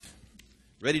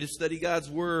Ready to study God's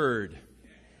Word?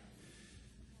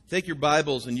 Take your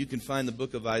Bibles and you can find the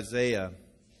book of Isaiah.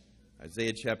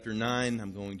 Isaiah chapter 9.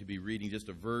 I'm going to be reading just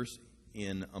a verse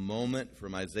in a moment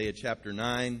from Isaiah chapter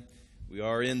 9. We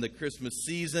are in the Christmas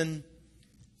season,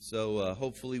 so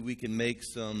hopefully we can make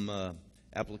some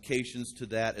applications to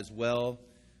that as well,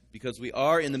 because we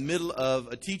are in the middle of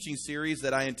a teaching series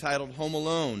that I entitled Home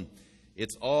Alone.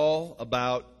 It's all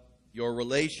about your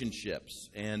relationships,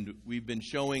 and we've been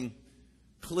showing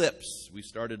clips. We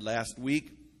started last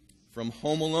week from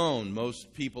Home Alone.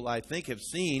 Most people, I think, have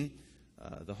seen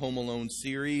the Home Alone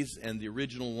series, and the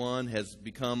original one has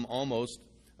become almost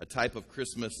a type of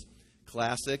Christmas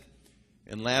classic.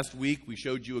 And last week we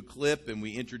showed you a clip and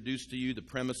we introduced to you the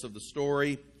premise of the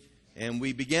story, and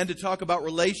we began to talk about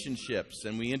relationships,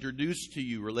 and we introduced to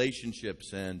you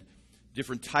relationships and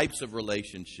different types of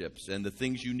relationships and the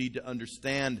things you need to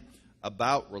understand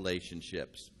about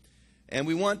relationships. And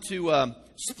we want to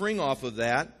spring off of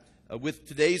that with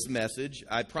today's message.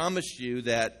 I promised you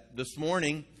that this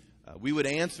morning we would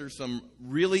answer some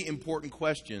really important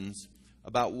questions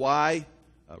about why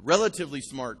relatively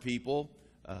smart people,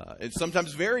 and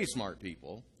sometimes very smart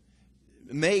people,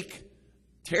 make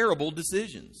terrible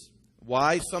decisions.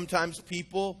 Why sometimes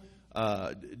people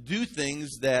do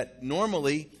things that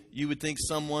normally you would think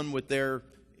someone with their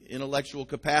intellectual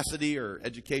capacity or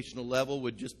educational level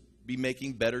would just be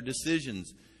making better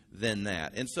decisions than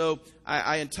that. And so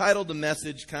I entitled the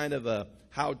message kind of a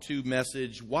how-to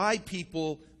message, Why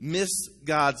People Miss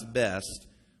God's Best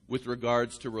with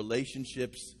Regards to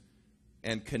Relationships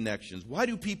and Connections. Why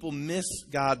do people miss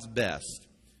God's best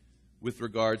with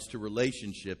regards to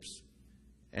relationships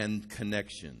and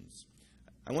connections?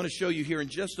 I want to show you here in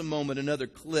just a moment another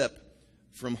clip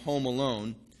from Home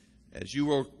Alone. As you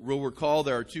will recall,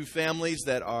 there are two families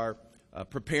that are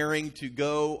preparing to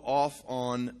go off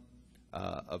on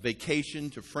a vacation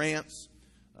to France.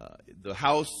 The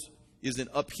house is in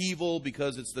upheaval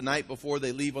because it's the night before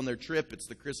they leave on their trip. It's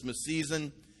the Christmas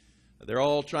season. They're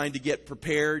all trying to get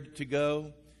prepared to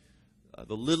go.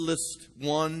 The littlest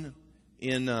one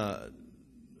in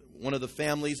one of the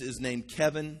families is named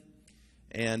Kevin.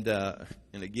 And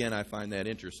again, I find that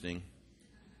interesting.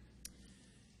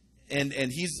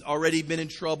 And he's already been in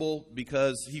trouble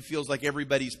because he feels like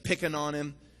everybody's picking on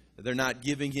him. They're not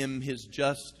giving him his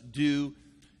just due.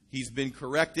 He's been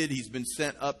corrected. He's been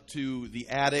sent up to the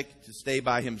attic to stay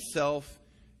by himself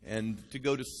and to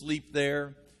go to sleep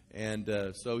there.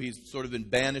 And so he's sort of been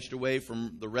banished away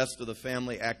from the rest of the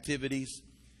family activities.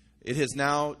 It has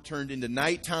now turned into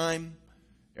nighttime.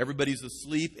 Everybody's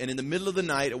asleep. And in the middle of the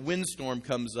night, a windstorm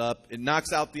comes up. It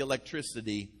knocks out the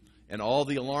electricity, and all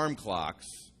the alarm clocks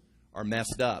are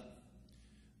messed up.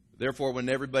 Therefore, when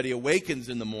everybody awakens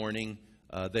in the morning,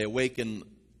 they awaken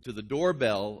to the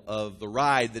doorbell of the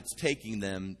ride that's taking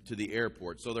them to the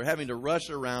airport. So they're having to rush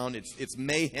around. It's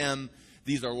mayhem.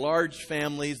 These are large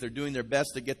families. They're doing their best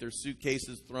to get their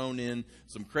suitcases thrown in.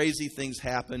 Some crazy things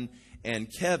happen.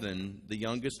 And Kevin, the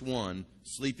youngest one,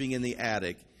 sleeping in the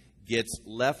attic, gets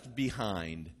left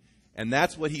behind. And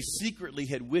that's what he secretly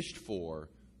had wished for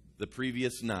the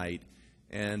previous night.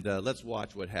 And let's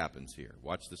watch what happens here.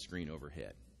 Watch the screen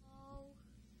overhead.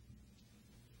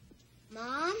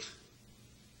 Mom?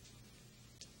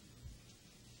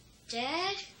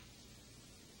 Dad?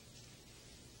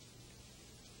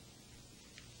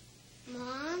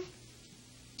 Mom?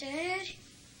 Dad?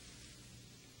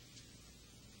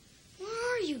 Where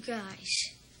are you guys?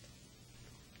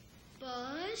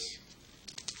 Buzz?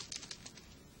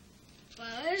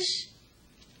 Buzz?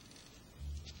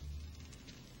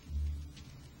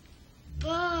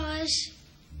 Buzz?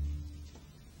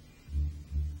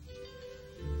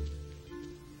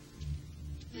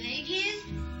 Megan?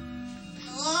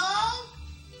 Hello?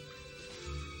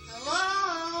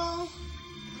 Hello?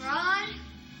 Rod?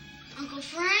 Uncle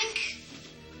Frank?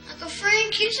 Uncle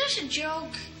Frank, is this a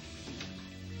joke?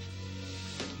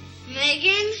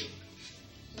 Megan?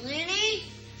 Lenny?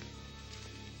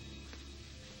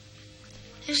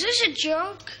 Is this a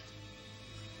joke?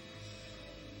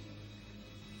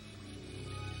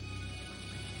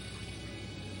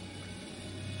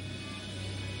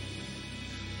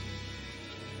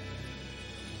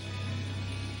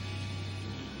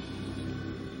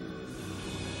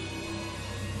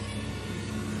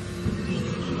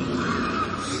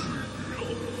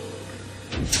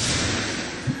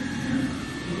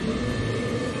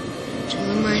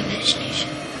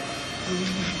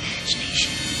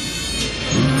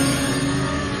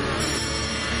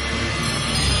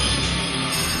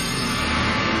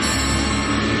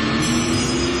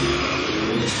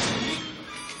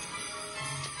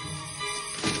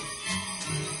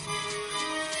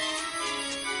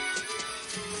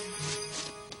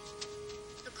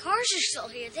 cars are still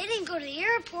here. They didn't go to the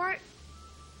airport.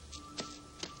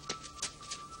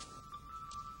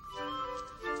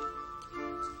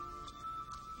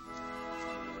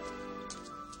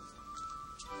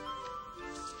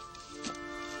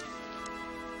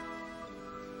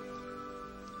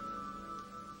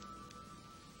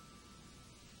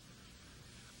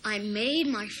 I made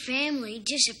my family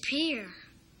disappear.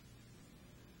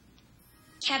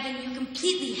 Kevin, you're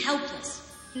completely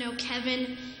helpless. No,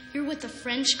 Kevin, you're what the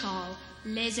French call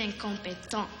les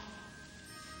incompétents.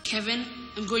 Kevin,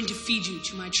 I'm going to feed you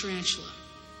to my tarantula.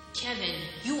 Kevin,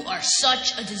 you are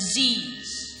such a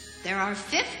disease. There are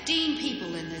 15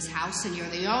 people in this house, and you're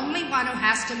the only one who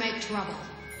has to make trouble.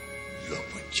 Look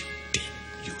what you did,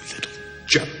 you little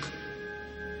jerk.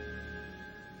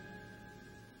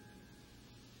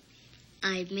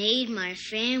 I made my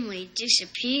family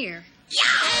disappear.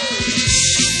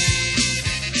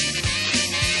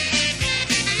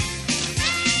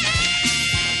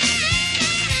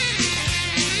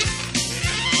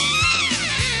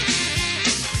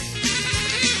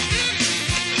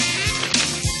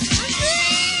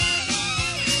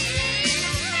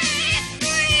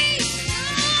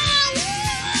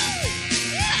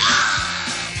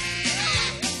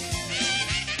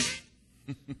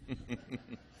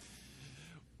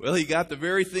 Well, he got the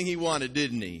very thing he wanted,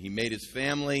 didn't he? He made his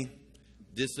family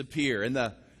disappear. And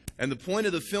the point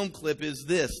of the film clip is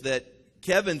this, that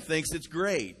Kevin thinks it's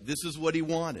great. This is what he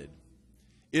wanted.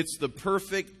 It's the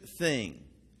perfect thing.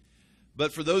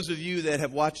 But for those of you that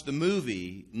have watched the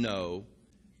movie know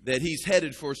that he's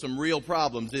headed for some real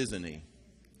problems, isn't he?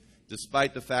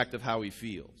 Despite the fact of how he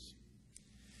feels.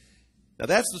 Now,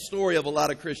 that's the story of a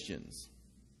lot of Christians.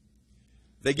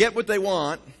 They get what they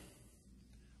want,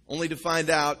 only to find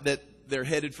out that they're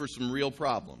headed for some real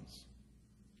problems.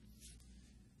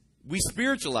 We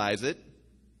spiritualize it,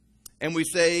 and we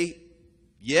say,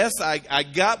 yes, I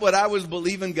got what I was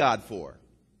believing God for.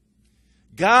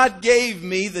 God gave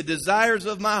me the desires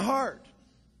of my heart.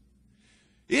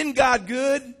 Isn't God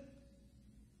good?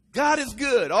 God is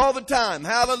good all the time.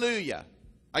 Hallelujah.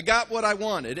 I got what I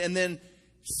wanted. And then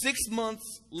 6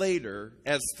 months later,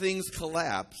 as things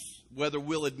collapse, whether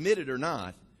we'll admit it or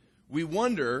not, we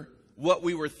wonder what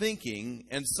we were thinking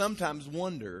and sometimes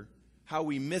wonder how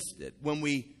we missed it when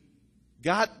we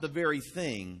got the very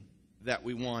thing that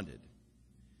we wanted.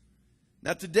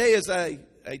 Now today, as I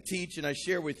teach and I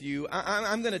share with you,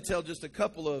 I'm going to tell just a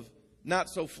couple of not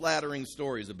so flattering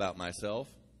stories about myself.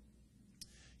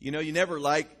 You know, you never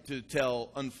like to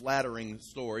tell unflattering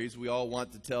stories. We all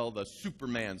want to tell the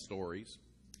Superman stories.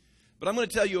 But I'm going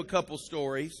to tell you a couple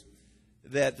stories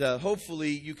that hopefully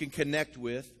you can connect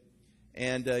with.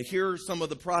 And here are some of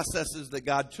the processes that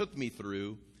God took me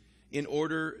through in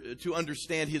order to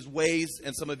understand His ways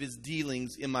and some of His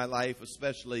dealings in my life,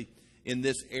 especially in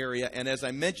this area. And as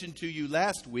I mentioned to you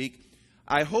last week,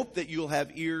 I hope that you'll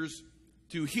have ears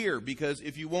to hear, because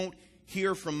if you won't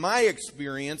hear from my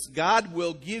experience, God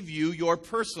will give you your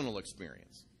personal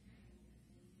experience.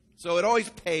 So it always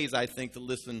pays, I think, to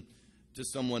listen to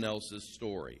someone else's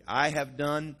story. I have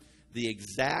done the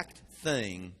exact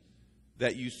thing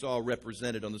that you saw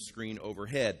represented on the screen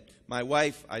overhead. My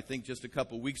wife, I think just a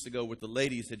couple weeks ago with the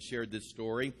ladies, had shared this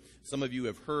story. Some of you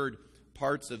have heard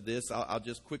parts of this. I'll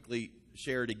just quickly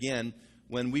share it again.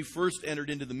 When we first entered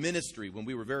into the ministry, when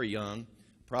we were very young,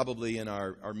 probably in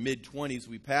our mid-20s,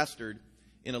 we pastored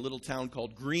in a little town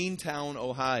called Greentown,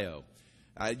 Ohio.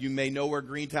 You may know where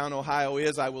Greentown, Ohio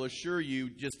is. I will assure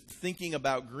you, just thinking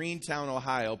about Greentown,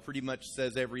 Ohio pretty much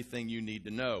says everything you need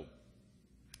to know.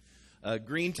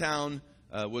 Greentown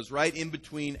was right in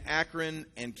between Akron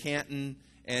and Canton,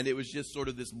 and it was just sort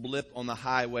of this blip on the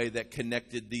highway that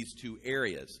connected these two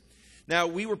areas. Now,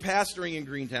 we were pastoring in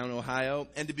Greentown, Ohio,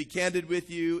 and to be candid with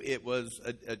you, it was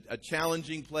a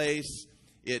challenging place.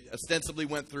 It ostensibly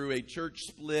went through a church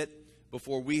split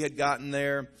before we had gotten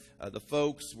there. The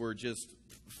folks were just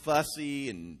fussy,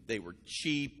 and they were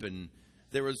cheap, and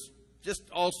there was just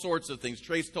all sorts of things.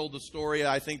 Trace told the story,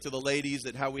 I think, to the ladies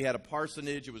that how we had a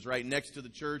parsonage. It was right next to the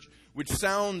church, which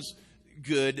sounds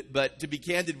good, but to be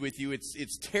candid with you,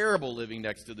 it's terrible living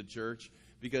next to the church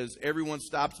because everyone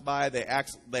stops by. They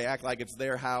act like it's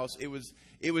their house. It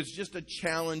was just a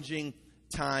challenging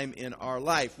time in our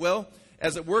life. Well,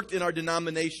 as it worked in our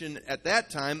denomination at that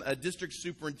time, a district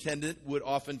superintendent would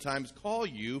oftentimes call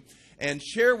you and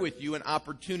share with you an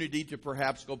opportunity to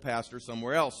perhaps go pastor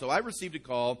somewhere else. So I received a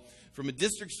call from a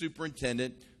district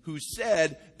superintendent who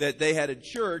said that they had a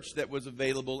church that was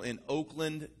available in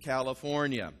Oakland,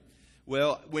 California.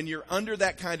 Well, when you're under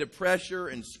that kind of pressure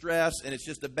and stress and it's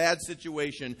just a bad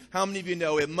situation, how many of you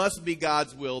know it must be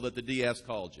God's will that the DS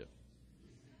called you?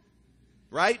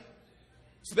 Right?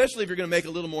 Especially if you're going to make a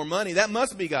little more money. That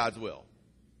must be God's will.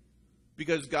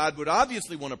 Because God would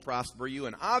obviously want to prosper you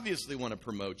and obviously want to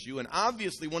promote you and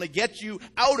obviously want to get you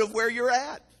out of where you're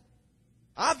at.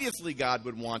 Obviously, God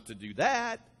would want to do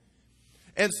that.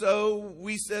 And so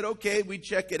we said, okay, we'd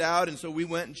check it out. And so we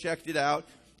went and checked it out.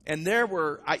 And there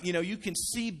were, you can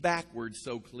see backwards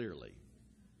so clearly.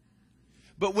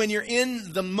 But when you're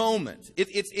in the moment,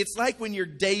 it's like when you're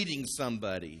dating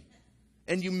somebody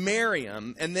and you marry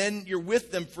them and then you're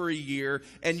with them for a year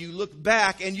and you look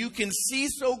back and you can see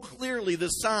so clearly the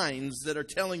signs that are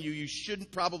telling you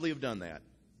shouldn't probably have done that.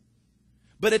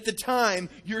 But at the time,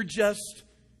 you're just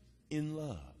in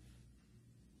love.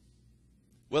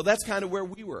 Well, that's kind of where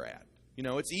we were at.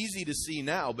 It's easy to see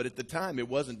now, but at the time it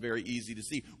wasn't very easy to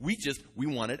see. We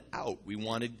wanted out. We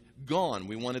wanted gone.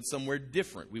 We wanted somewhere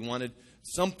different. We wanted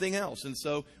something else. And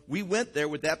so we went there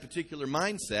with that particular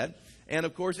mindset. And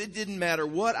of course, it didn't matter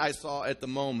what I saw at the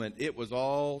moment. It was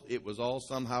all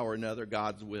somehow or another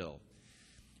God's will.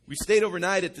 We stayed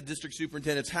overnight at the district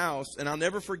superintendent's house, and I'll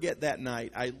never forget that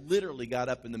night. I literally got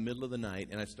up in the middle of the night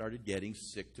and I started getting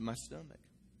sick to my stomach.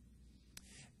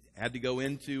 Had to go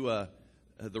into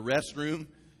the restroom.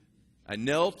 I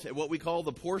knelt at what we call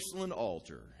the porcelain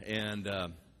altar and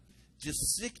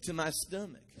just sick to my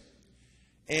stomach.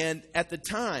 And at the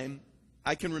time,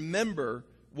 I can remember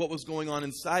what was going on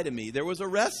inside of me. There was a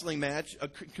wrestling match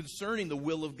concerning the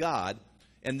will of God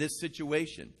and this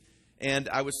situation. And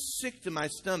I was sick to my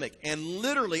stomach. And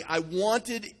literally, I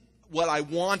wanted what I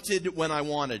wanted when I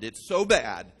wanted it so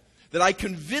bad that I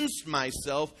convinced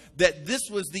myself that this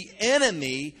was the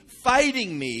enemy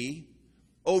fighting me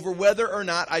over whether or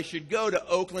not I should go to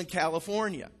Oakland,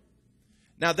 California.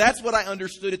 Now, that's what I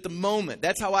understood at the moment.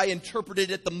 That's how I interpreted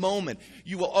it at the moment.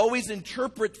 You will always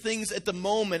interpret things at the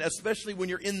moment, especially when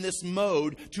you're in this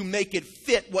mode, to make it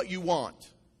fit what you want.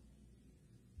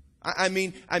 I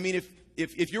mean,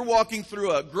 if you're walking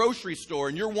through a grocery store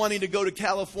and you're wanting to go to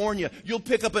California, you'll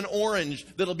pick up an orange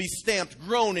that'll be stamped,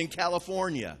 grown in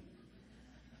California.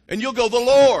 And you'll go, the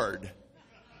Lord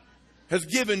has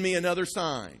given me another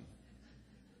sign.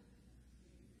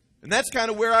 And that's kind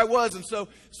of where I was. And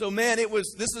so man,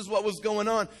 this is what was going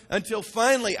on until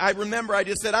finally I remember I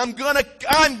just said, I'm going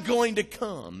to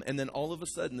come. And then all of a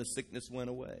sudden the sickness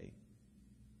went away.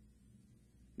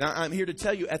 Now I'm here to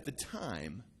tell you at the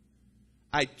time,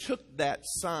 I took that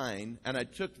sign and I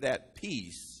took that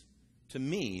peace to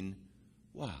mean,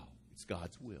 wow, it's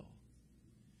God's will.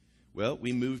 Well,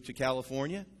 we moved to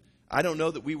California. I don't know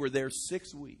that we were there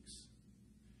 6 weeks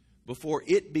before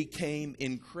it became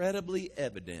incredibly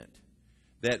evident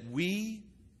that we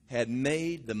had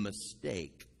made the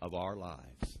mistake of our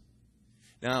lives.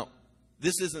 Now,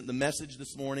 this isn't the message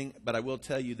this morning, but I will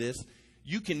tell you this.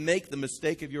 You can make the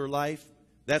mistake of your life.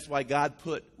 That's why God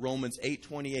put Romans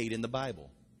 8:28 in the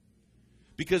Bible.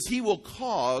 Because He will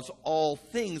cause all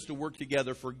things to work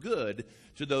together for good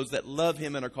to those that love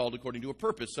Him and are called according to a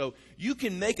purpose. So you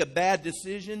can make a bad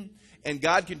decision and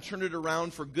God can turn it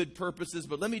around for good purposes.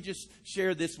 But let me just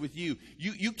share this with you.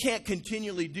 You can't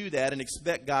continually do that and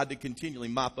expect God to continually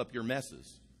mop up your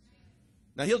messes.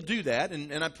 Now, He'll do that,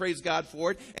 and I praise God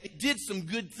for it. He did some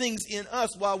good things in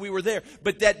us while we were there,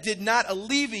 but that did not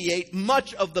alleviate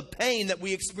much of the pain that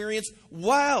we experienced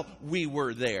while we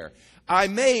were there. I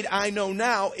know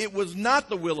now, it was not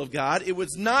the will of God. It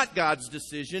was not God's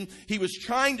decision. He was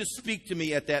trying to speak to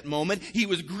me at that moment. He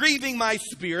was grieving my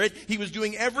spirit. He was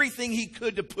doing everything He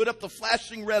could to put up the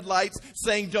flashing red lights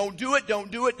saying, don't do it,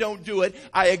 don't do it, don't do it.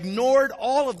 I ignored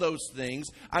all of those things.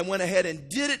 I went ahead and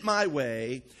did it my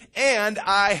way, and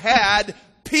I had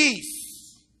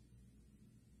peace.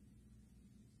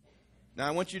 Now,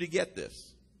 I want you to get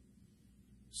this.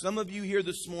 Some of you here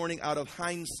this morning, out of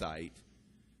hindsight,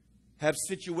 have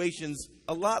situations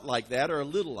a lot like that or a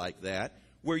little like that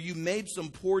where you made some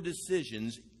poor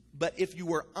decisions, but if you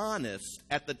were honest,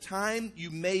 at the time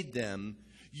you made them,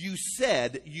 you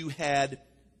said you had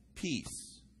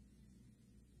peace.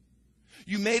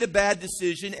 You made a bad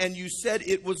decision and you said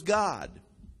it was God.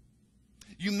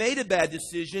 You made a bad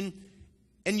decision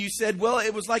and you said, well,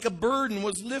 it was like a burden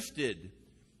was lifted.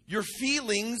 Your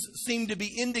feelings seem to be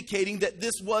indicating that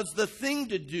this was the thing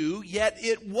to do, yet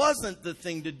it wasn't the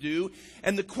thing to do.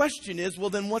 And the question is, well,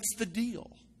 then what's the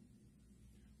deal?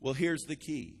 Well, here's the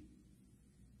key.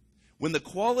 When the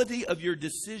quality of your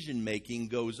decision making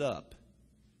goes up,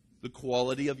 the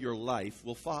quality of your life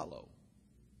will follow.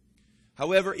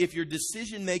 However, if your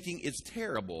decision making is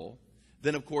terrible,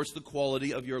 then of course the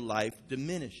quality of your life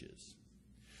diminishes.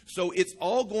 So it's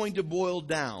all going to boil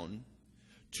down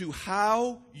to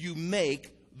how you make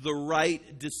the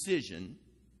right decision,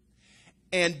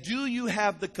 and do you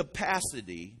have the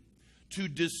capacity to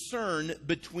discern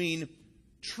between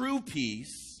true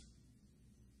peace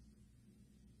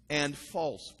and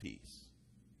false peace.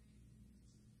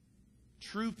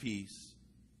 True peace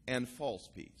and false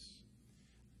peace.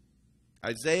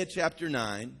 Isaiah chapter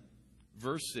 9,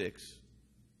 verse 6,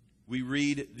 we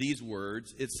read these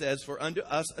words. It says, "For unto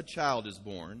us a child is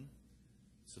born."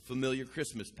 It's a familiar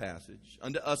Christmas passage.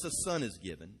 "Unto us a son is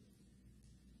given."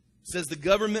 It says, "The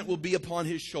government will be upon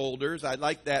his shoulders." I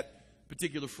like that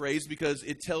particular phrase because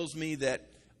it tells me that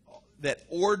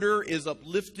order is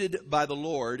uplifted by the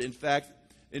Lord. In fact,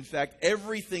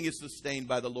 everything is sustained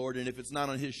by the Lord, and if it's not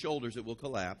on his shoulders, it will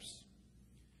collapse.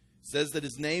 It says that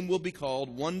his name will be called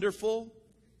Wonderful,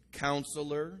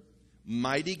 Counselor,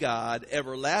 Mighty God,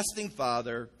 Everlasting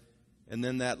Father, and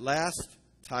then that last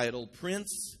title,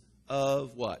 Prince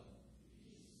of what?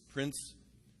 Prince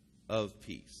of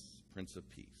Peace. Prince of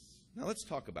Peace. Now let's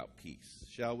talk about peace,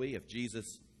 shall we? If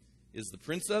Jesus is the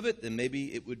Prince of it, then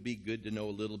maybe it would be good to know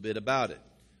a little bit about it.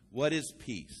 What is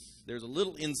peace? There's a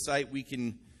little insight we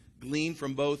can glean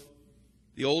from both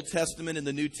the Old Testament and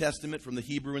the New Testament, from the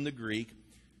Hebrew and the Greek.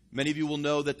 Many of you will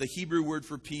know that the Hebrew word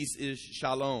for peace is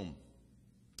shalom.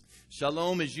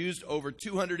 Shalom is used over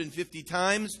 250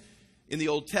 times in the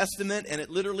Old Testament, and it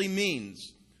literally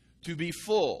means to be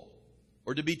full,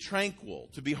 or to be tranquil,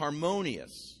 to be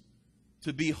harmonious,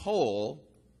 to be whole,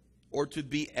 or to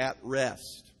be at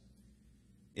rest.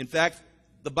 In fact,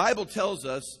 the Bible tells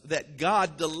us that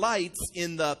God delights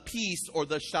in the peace or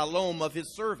the shalom of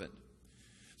his servant.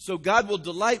 So God will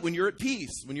delight when you're at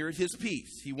peace, when you're at his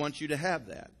peace. He wants you to have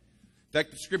that. In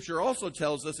fact, the scripture also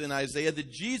tells us in Isaiah that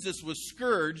Jesus was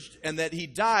scourged and that he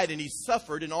died and he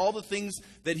suffered, and all the things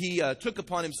that he took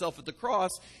upon himself at the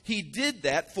cross, he did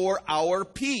that for our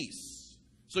peace.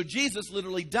 So Jesus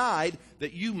literally died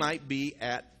that you might be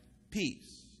at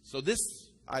peace. So this,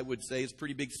 I would say, is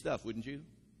pretty big stuff, wouldn't you?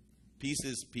 Peace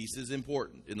is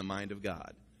important in the mind of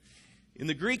God. In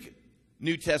the Greek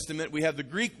New Testament, we have the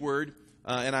Greek word,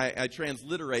 and I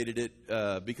transliterated it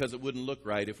because it wouldn't look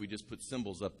right if we just put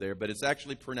symbols up there, but it's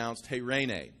actually pronounced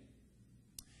heirene.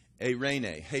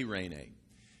 Heirene, heirene.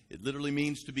 It literally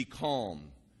means to be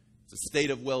calm. It's a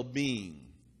state of well-being,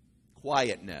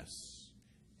 quietness,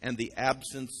 and the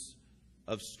absence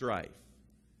of strife.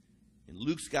 In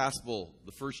Luke's Gospel,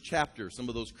 the first chapter, some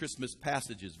of those Christmas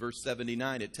passages, verse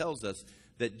 79, it tells us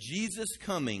that Jesus'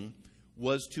 coming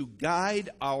was to guide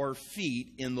our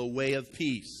feet in the way of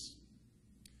peace.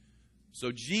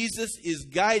 So Jesus is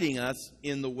guiding us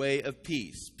in the way of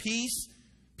peace. Peace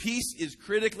is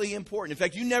critically important. In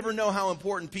fact, you never know how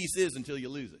important peace is until you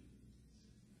lose it.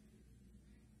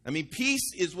 I mean,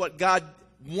 peace is what God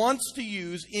wants to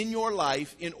use in your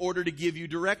life in order to give you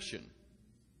direction.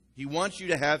 He wants you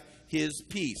to have his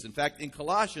peace. In fact, in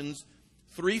Colossians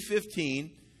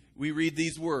 3:15, we read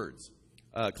these words.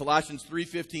 Colossians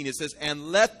 3:15, it says,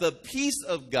 "And let the peace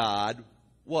of God,"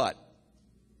 what?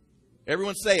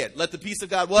 Everyone say it. Let the peace of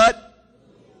God what?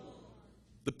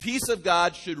 The peace of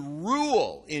God should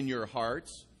rule in your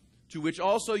hearts, to which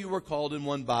also you were called in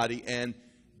one body, and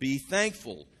be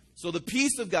thankful. So the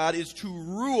peace of God is to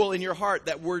rule in your heart.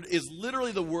 That word is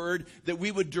literally the word that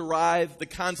we would derive the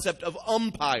concept of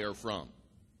umpire from.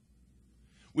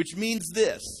 Which means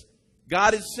this.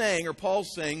 God is saying, or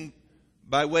Paul's saying,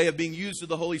 by way of being used of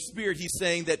the Holy Spirit, he's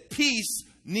saying that peace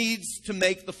needs to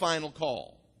make the final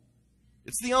call.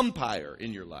 It's the umpire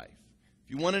in your life.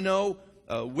 If you want to know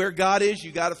where God is,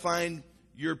 you got to find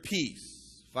your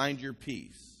peace. Find your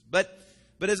peace. But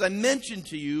as I mentioned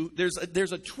to you,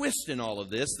 there's a twist in all of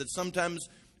this that sometimes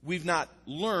we've not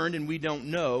learned and we don't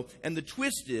know. And the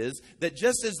twist is that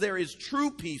just as there is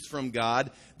true peace from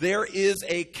God, there is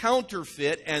a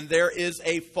counterfeit and there is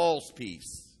a false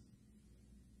peace.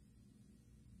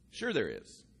 Sure there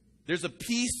is. There's a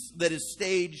peace that is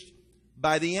staged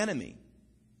by the enemy.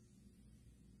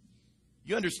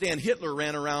 You understand Hitler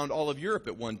ran around all of Europe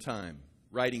at one time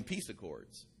writing peace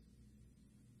accords.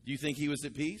 Do you think he was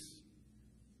at peace?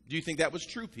 Do you think that was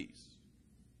true peace?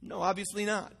 No, obviously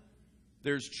not.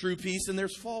 There's true peace and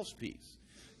there's false peace.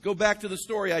 Go back to the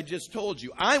story I just told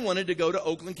you. I wanted to go to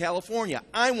Oakland, California.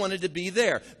 I wanted to be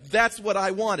there. That's what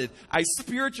I wanted. I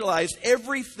spiritualized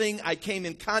everything I came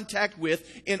in contact with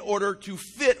in order to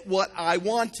fit what I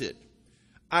wanted.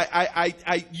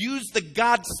 I used the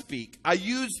God speak. I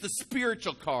used the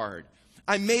spiritual card.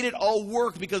 I made it all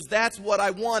work because that's what I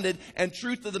wanted. And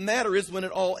truth of the matter is, when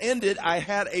it all ended, I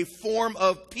had a form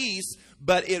of peace,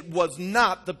 but it was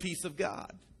not the peace of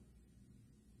God.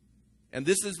 And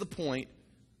this is the point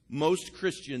most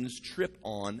Christians trip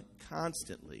on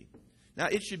constantly. Now,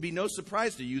 it should be no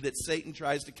surprise to you that Satan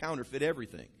tries to counterfeit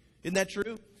everything. Isn't that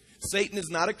true? Satan is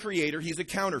not a creator. He's a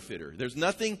counterfeiter. There's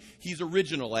nothing he's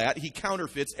original at. He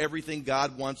counterfeits everything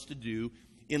God wants to do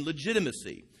in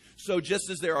legitimacy. So just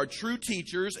as there are true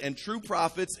teachers and true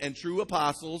prophets and true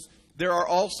apostles, there are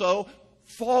also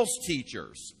false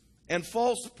teachers and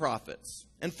false prophets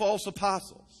and false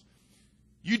apostles.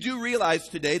 You do realize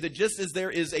today that just as there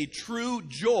is a true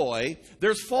joy,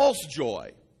 there's false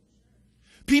joy.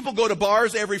 People go to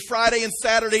bars every Friday and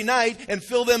Saturday night and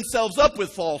fill themselves up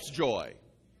with false joy.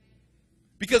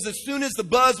 Because as soon as the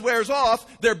buzz wears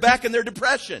off, they're back in their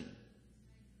depression.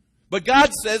 But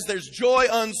God says there's joy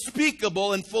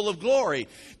unspeakable and full of glory.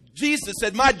 Jesus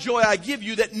said, my joy I give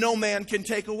you that no man can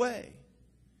take away.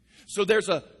 So there's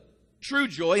a true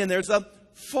joy and there's a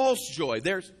false joy.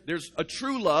 There's a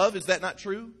true love. Is that not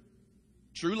true?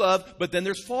 True love. But then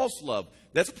there's false love.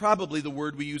 That's probably the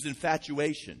word we use,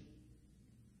 infatuation.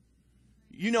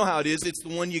 You know how it is. It's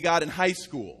the one you got in high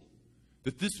school.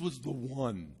 That this was the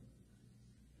one.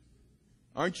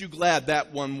 Aren't you glad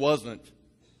that one wasn't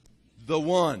the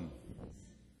one?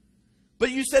 But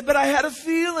you said, but I had a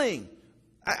feeling.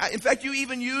 In fact, you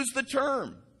even used the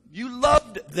term. You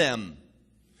loved them.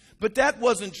 But that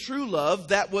wasn't true love.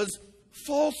 That was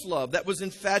false love. That was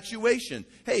infatuation.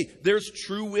 Hey, there's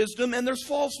true wisdom and there's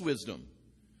false wisdom.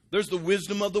 There's the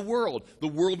wisdom of the world. The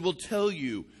world will tell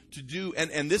you to do,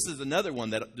 and this is another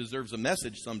one that deserves a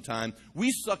message sometime.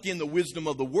 We suck in the wisdom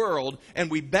of the world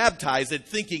and we baptize it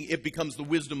thinking it becomes the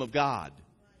wisdom of God.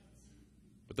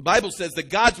 But the Bible says that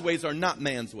God's ways are not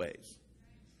man's ways.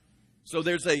 So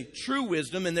there's a true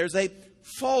wisdom and there's a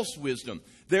false wisdom.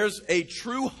 There's a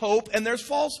true hope and there's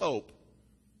false hope.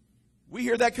 We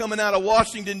hear that coming out of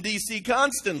Washington, D.C.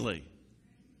 constantly.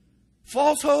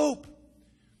 False hope.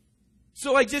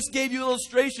 So I just gave you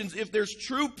illustrations. If there's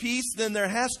true peace, then there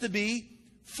has to be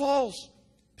false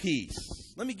peace.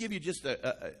 Let me give you just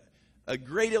a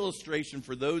great illustration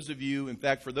for those of you, in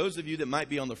fact, for those of you that might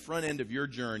be on the front end of your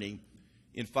journey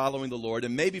in following the Lord,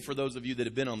 and maybe for those of you that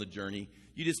have been on the journey,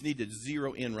 you just need to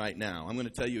zero in right now. I'm going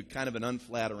to tell you kind of an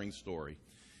unflattering story.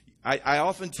 I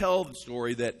often tell the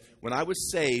story that when I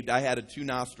was saved, I had a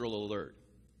 2-nostril alert.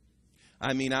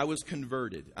 I mean, I was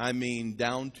converted. I mean,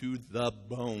 down to the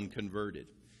bone converted.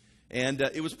 And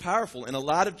it was powerful. And a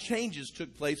lot of changes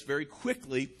took place very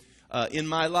quickly in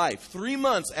my life. 3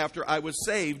 months after I was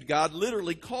saved, God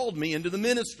literally called me into the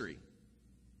ministry.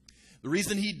 The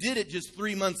reason he did it just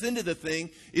 3 months into the thing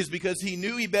is because he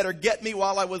knew he better get me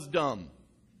while I was dumb.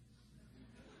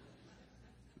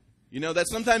 You know, that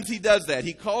sometimes he does that.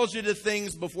 He calls you to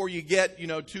things before you get,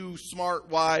 too smart,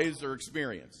 wise, or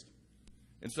experienced.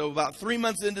 And so about 3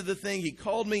 months into the thing, he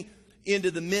called me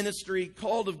into the ministry,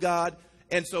 called of God.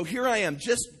 And so here I am,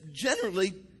 just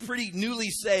generally pretty newly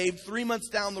saved, 3 months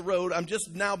down the road. I'm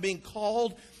just now being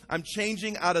called. I'm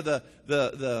changing out of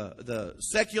the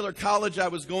secular college I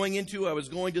was going into. I was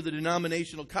going to the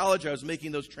denominational college. I was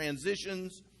making those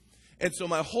transitions. And so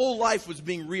my whole life was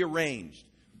being rearranged.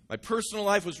 My personal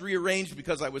life was rearranged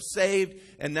because I was saved,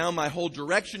 and now my whole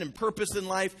direction and purpose in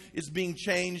life is being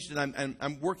changed, and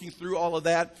I'm working through all of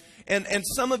that. And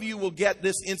some of you will get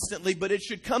this instantly, but it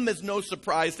should come as no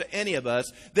surprise to any of us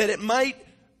that it might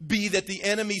be that the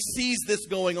enemy sees this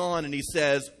going on and he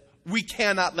says, we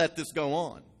cannot let this go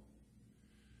on.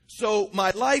 So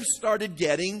my life started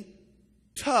getting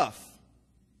tough.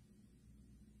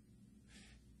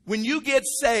 When you get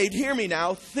saved, hear me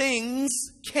now, things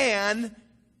can...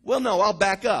 Well, no, I'll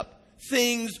back up.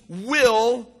 Things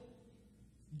will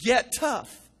get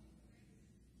tough.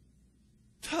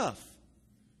 Tough.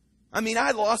 I mean,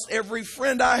 I lost every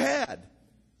friend I had.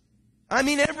 I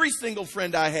mean, every single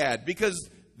friend I had, because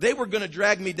they were going to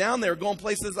drag me down. They were going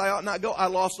places I ought not go. I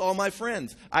lost all my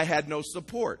friends. I had no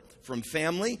support from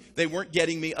family. They weren't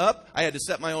getting me up. I had to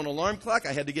set my own alarm clock.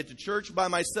 I had to get to church by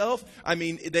myself. I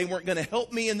mean, they weren't going to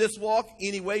help me in this walk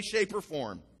any way, shape, or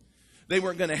form. They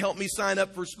weren't going to help me sign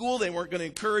up for school. They weren't going to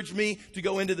encourage me to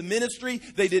go into the ministry.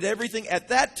 They did everything at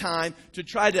that time to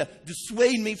try to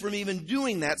dissuade me from even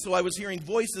doing that. So I was hearing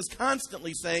voices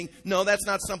constantly saying, no, that's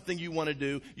not something you want to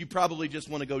do. You probably just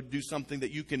want to go do something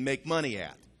that you can make money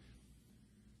at.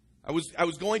 I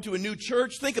was going to a new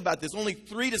church. Think about this. Only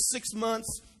 3 to 6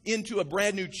 months into a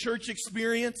brand new church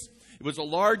experience. It was a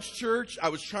large church. I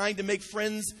was trying to make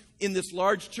friends in this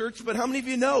large church. But how many of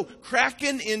you know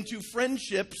cracking into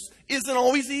friendships isn't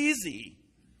always easy?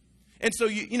 And so,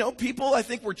 people, I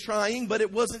think, were trying, but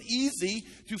it wasn't easy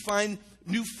to find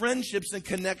new friendships and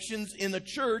connections in the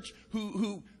church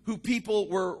who people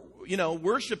were,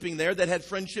 worshiping there that had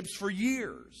friendships for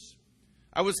years.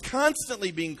 I was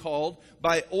constantly being called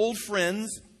by old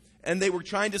friends, and they were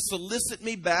trying to solicit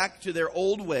me back to their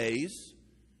old ways.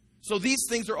 So these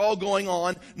things are all going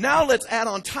on. Now let's add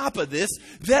on top of this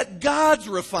that God's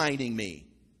refining me.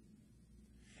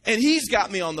 And He's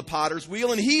got me on the potter's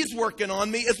wheel, and He's working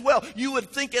on me as well. You would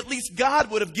think at least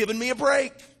God would have given me a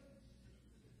break.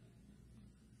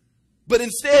 But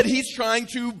instead, He's trying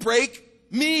to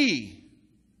break me.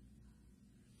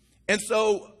 And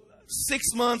so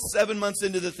 6 months, 7 months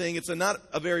into the thing, it's not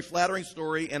a very flattering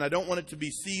story, and I don't want it to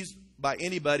be seized by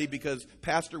anybody because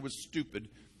Pastor was stupid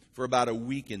for about a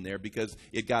week in there because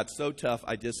it got so tough,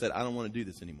 I just said, I don't want to do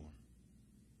this anymore.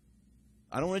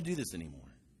 I don't want to do this anymore.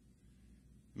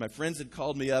 My friends had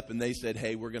called me up and they said,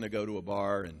 hey, we're going to go to a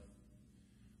bar, and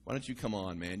why don't you come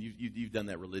on, man? You've done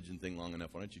that religion thing long enough.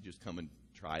 Why don't you just come and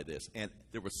try this? And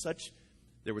there was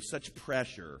such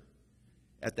pressure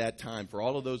at that time for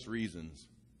all of those reasons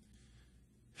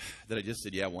that I just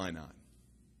said, yeah, why not?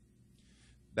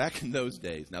 Back in those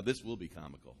days, now this will be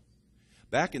comical.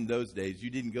 Back in those days, you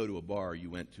didn't go to a bar, you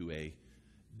went to a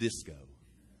disco.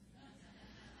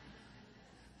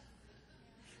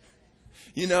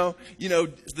 You know,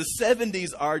 the 70s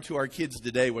are to our kids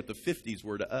today what the 50s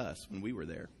were to us when we were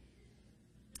there.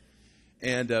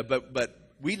 And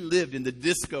but we lived in the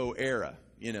disco era,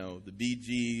 the Bee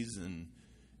Gees and,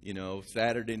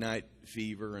 Saturday Night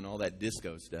Fever and all that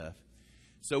disco stuff.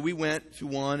 So we went to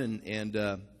one and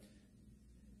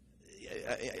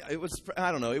it was,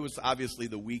 I don't know, it was obviously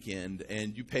the weekend,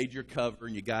 and you paid your cover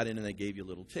and you got in and they gave you a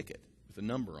little ticket with a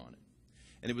number on it.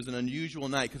 And it was an unusual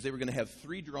night because they were going to have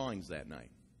 3 drawings that night.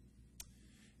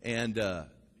 And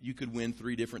you could win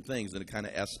 3 different things. And it kind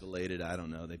of escalated. I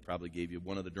don't know. They probably gave you,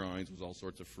 one of the drawings was all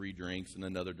sorts of free drinks. And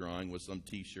another drawing was some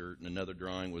T-shirt. And another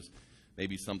drawing was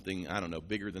maybe something, I don't know,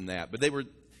 bigger than that. But they were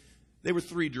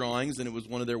 3 drawings, and it was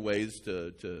one of their ways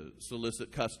to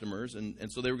solicit customers.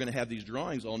 And so they were going to have these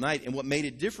drawings all night. And what made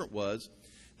it different was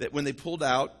that when they pulled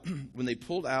out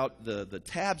the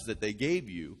tabs that they gave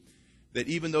you, that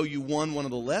even though you won one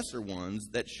of the lesser ones,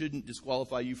 that shouldn't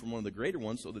disqualify you from one of the greater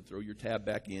ones, so they'd throw your tab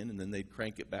back in, and then they'd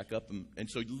crank it back up. And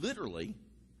so literally,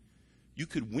 you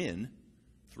could win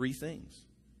 3 things.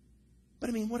 But,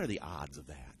 I mean, what are the odds of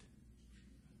that?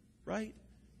 Right?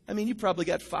 I mean, you probably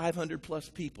got 500-plus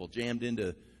people jammed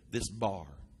into this bar.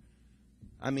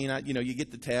 I mean, you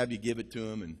get the tab, you give it to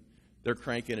them, and they're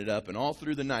cranking it up. And all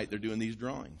through the night, they're doing these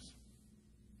drawings.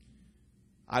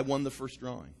 I won the first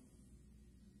drawing.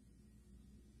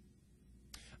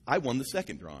 I won the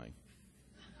second drawing.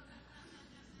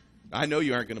 I know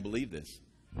you aren't going to believe this.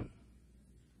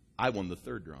 I won the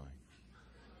third drawing.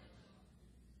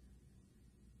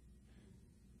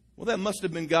 Well, that must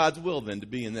have been God's will then to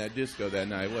be in that disco that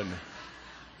night, wasn't it?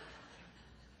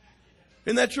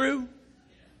 Isn't that true?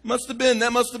 Must have been.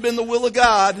 That must have been the will of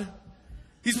God.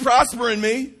 He's prospering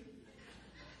me.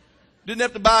 Didn't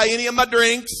have to buy any of my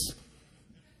drinks.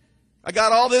 I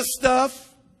got all this stuff.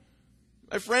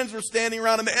 My friends were standing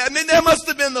around me. I mean, that must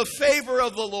have been the favor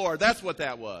of the Lord. That's what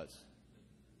that was.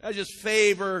 That was just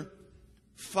favor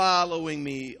following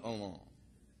me along.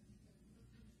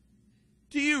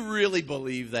 Do you really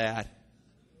believe that?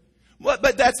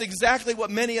 But that's exactly what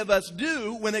many of us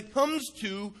do when it comes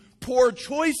to poor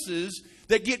choices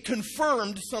that get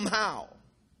confirmed somehow.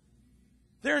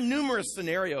 There are numerous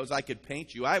scenarios I could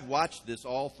paint you. I've watched this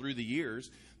all through the years.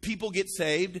 People get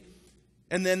saved,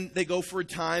 and then they go for a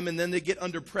time, and then they get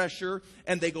under pressure,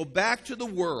 and they go back to the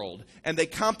world, and they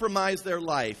compromise their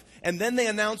life. And then they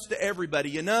announce to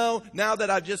everybody, now that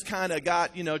I've just kind of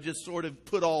got, just sort of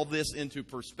put all this into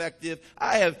perspective,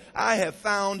 I've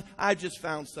just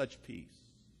found such peace.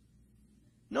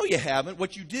 No, you haven't.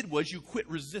 What you did was you quit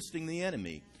resisting the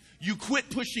enemy. You quit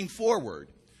pushing forward.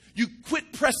 You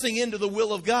quit pressing into the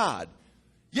will of God.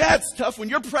 Yeah, it's tough. When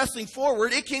you're pressing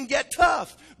forward, it can get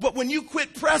tough. But when you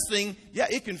quit pressing,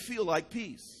 it can feel like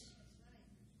peace.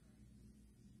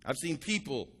 I've seen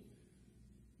people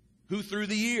who through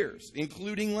the years,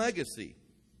 including legacy,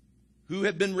 who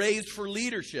have been raised for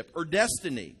leadership or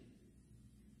destiny,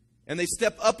 and they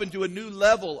step up into a new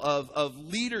level of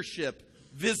leadership,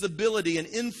 visibility, and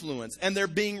influence, and they're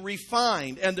being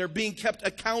refined, and they're being kept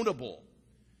accountable.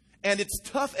 And it's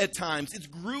tough at times. It's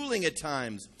grueling at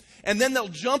times. And then they'll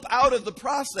jump out of the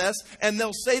process and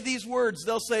they'll say these words.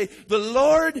 They'll say, the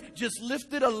Lord just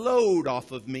lifted a load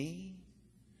off of me.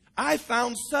 I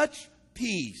found such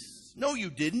peace. No, you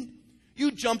didn't.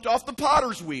 You jumped off the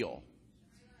potter's wheel.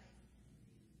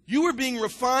 You were being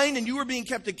refined and you were being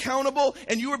kept accountable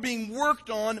and you were being worked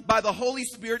on by the Holy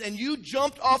Spirit, and you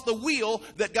jumped off the wheel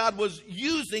that God was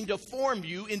using to form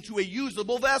you into a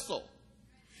usable vessel.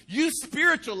 You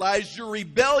spiritualized your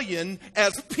rebellion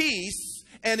as peace,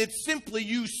 and it's simply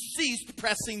you ceased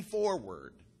pressing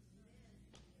forward.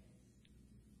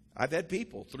 I've had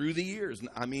people through the years,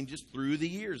 just through the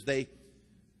years,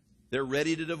 they're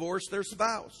ready to divorce their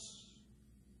spouse.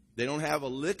 They don't have a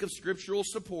lick of scriptural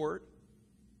support.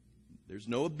 There's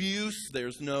no abuse.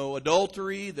 There's no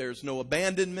adultery. There's no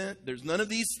abandonment. There's none of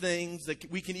these things that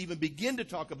we can even begin to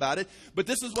talk about it. But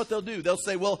this is what they'll do. They'll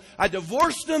say, well, I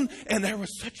divorced him and there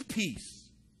was such peace.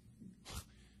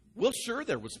 Well, sure,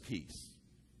 there was peace.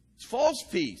 It's false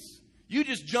peace. You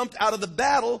just jumped out of the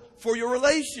battle for your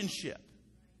relationship.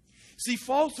 See,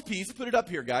 false peace, put it up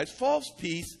here, guys. False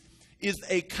peace is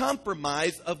a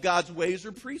compromise of God's ways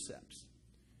or precepts.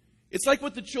 It's like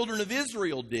what the children of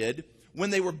Israel did when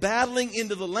they were battling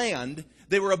into the land.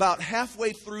 They were about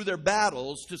halfway through their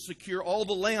battles to secure all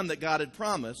the land that God had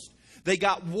promised. They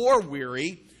got war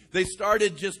weary. They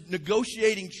started just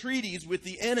negotiating treaties with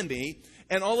the enemy.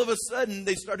 And all of a sudden,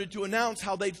 they started to announce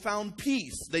how they'd found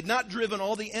peace. They'd not driven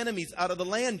all the enemies out of the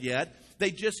land yet.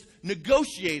 They just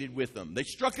negotiated with them. They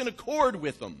struck an accord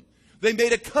with them. They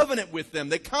made a covenant with them.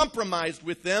 They compromised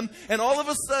with them. And all of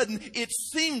a sudden, it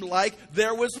seemed like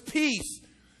there was peace.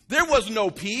 There was no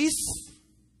peace.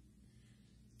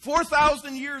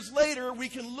 4,000 years later, we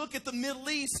can look at the Middle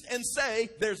East and say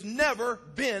there's never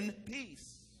been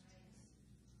peace.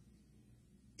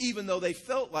 Even though they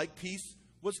felt like peace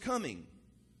was coming.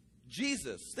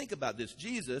 Jesus, think about this.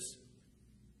 Jesus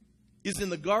is in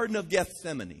the Garden of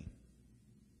Gethsemane.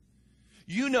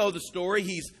 You know the story.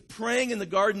 He's praying in the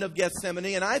Garden of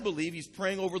Gethsemane, and I believe he's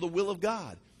praying over the will of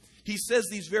God. He says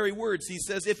these very words. He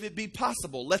says, if it be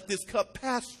possible, let this cup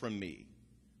pass from me.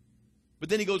 But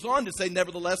then he goes on to say,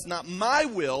 nevertheless, not my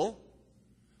will,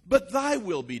 but thy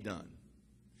will be done.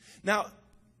 Now,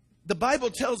 the Bible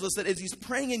tells us that as he's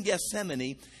praying in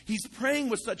Gethsemane, he's praying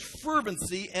with such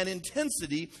fervency and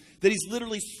intensity that he's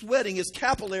literally sweating. His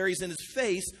capillaries in his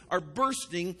face are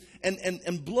bursting,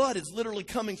 and blood is literally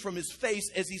coming from his face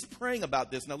as he's praying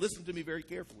about this. Now listen to me very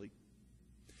carefully.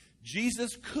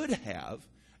 Jesus could have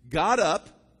got up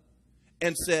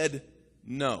and said,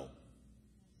 no,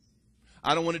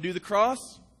 I don't want to do the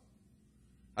cross.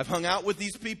 I've hung out with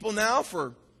these people now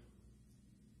for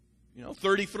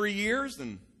 33 years,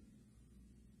 and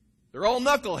they're all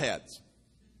knuckleheads.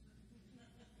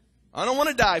 I don't want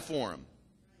to die for them.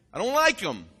 I don't like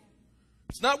them.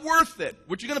 It's not worth it.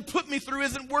 What you're going to put me through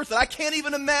isn't worth it. I can't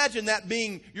even imagine that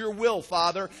being your will,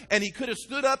 Father. And he could have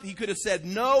stood up, he could have said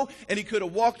no, and he could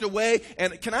have walked away.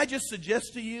 And can I just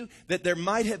suggest to you that there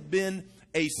might have been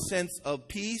a sense of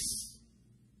peace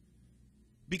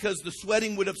because the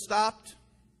sweating would have stopped.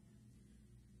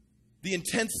 The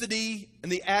intensity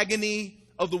and the agony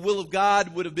of the will of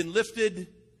God would have been lifted.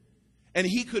 And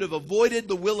he could have avoided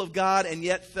the will of God and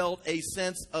yet felt a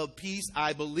sense of peace.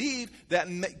 I believe that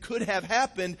could have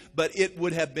happened, but it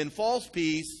would have been false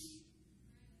peace.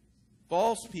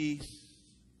 False peace.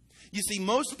 You see,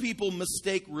 most people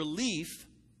mistake relief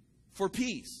for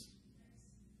peace.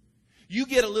 You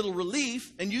get a little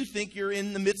relief and you think you're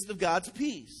in the midst of God's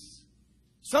peace.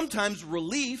 Sometimes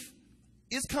relief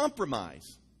is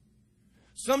compromise.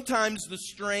 Sometimes the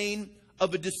strain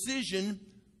of a decision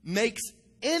makes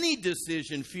any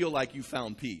decision feel like you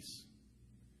found peace.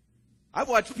 I've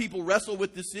watched people wrestle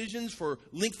with decisions for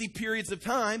lengthy periods of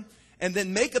time and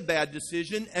then make a bad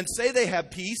decision and say they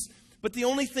have peace, but the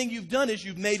only thing you've done is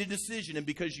you've made a decision, and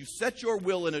because you set your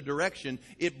will in a direction,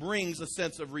 it brings a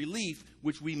sense of relief,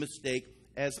 which we mistake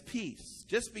as peace.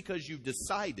 Just because you've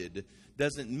decided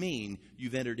doesn't mean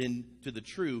you've entered into the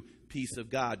true peace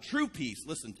of God. True peace,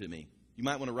 listen to me. You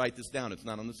might want to write this down. It's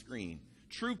not on the screen.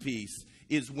 True peace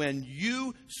is when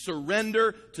you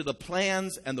surrender to the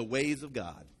plans and the ways of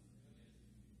God.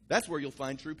 That's where you'll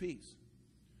find true peace.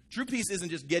 True peace isn't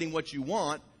just getting what you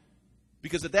want,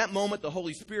 because at that moment the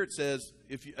Holy Spirit says,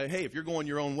 if you're going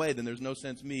your own way, then there's no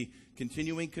sense me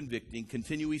continuing convicting,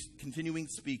 continuing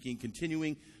speaking,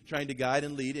 continuing trying to guide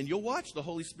and lead. And you'll watch the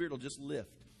Holy Spirit will just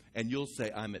lift, and you'll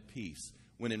say, I'm at peace,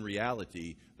 when in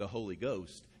reality the Holy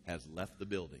Ghost has left the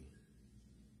building.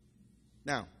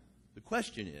 Now, the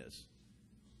question is,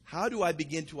 how do I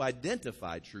begin to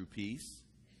identify true peace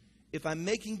if I'm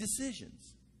making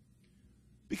decisions?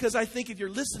 Because I think if you're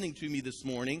listening to me this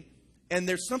morning and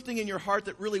there's something in your heart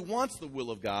that really wants the will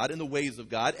of God and the ways of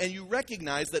God, and you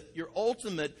recognize that your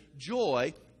ultimate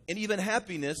joy and even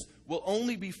happiness will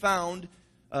only be found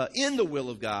in the will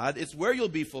of God, it's where you'll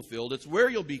be fulfilled, it's where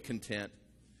you'll be content.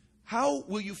 How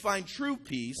will you find true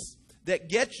peace that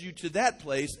gets you to that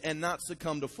place and not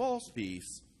succumb to false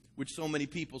peace, which so many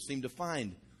people seem to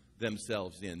find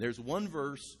themselves in? There's one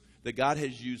verse that God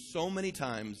has used so many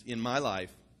times in my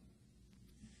life,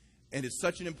 and it's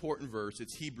such an important verse.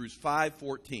 It's Hebrews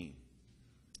 5:14.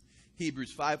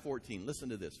 Hebrews 5:14. Listen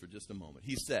to this for just a moment.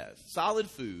 He says, solid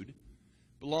food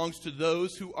belongs to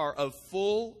those who are of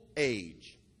full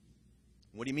age.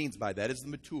 What he means by that is the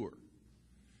mature.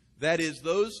 That is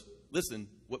those, listen,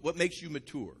 what makes you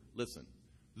mature? Listen.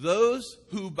 Those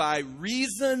who by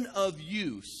reason of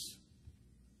use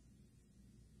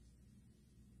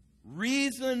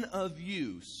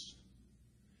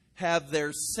have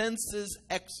their senses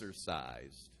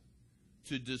exercised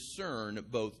to discern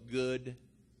both good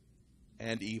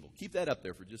and evil. Keep that up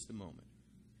there for just a moment.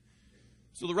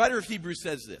 So the writer of Hebrews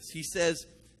says this. He says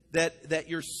that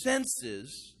your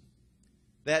senses,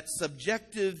 that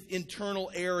subjective internal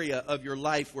area of your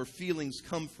life where feelings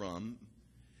come from,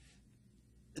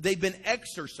 they've been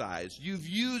exercised. You've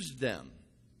used them.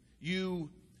 You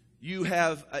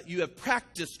have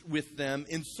practiced with them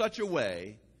in such a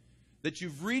way that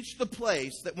you've reached the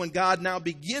place that when God now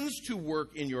begins to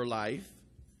work in your life,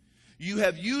 you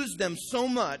have used them so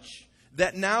much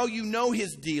that now you know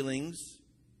his dealings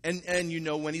and you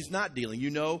know when he's not dealing. You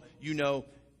know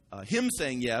him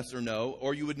saying yes or no,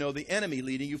 or you would know the enemy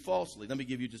leading you falsely. Let me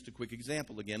give you just a quick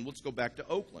example again. Let's go back to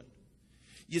Oakland.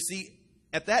 You see,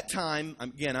 at that time,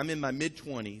 again, I'm in my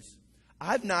mid-20s.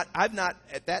 I've not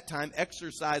at that time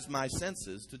exercised my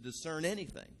senses to discern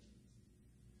anything.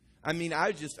 I mean,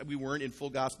 we weren't in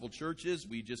full gospel churches.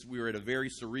 We were at a very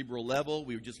cerebral level.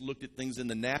 We just looked at things in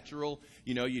the natural.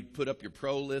 You know, you'd put up your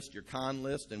pro list, your con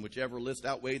list, and whichever list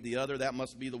outweighed the other, that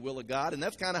must be the will of God. And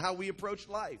that's kind of how we approached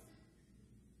life.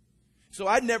 So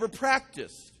I'd never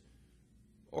practiced,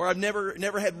 or I've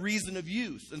never had reason of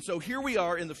use. And so here we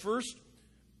are in the first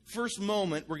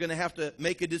moment, we're going to have to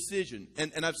make a decision.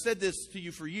 And I've said this to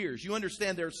you for years. You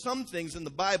understand there are some things in the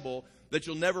Bible that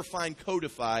you'll never find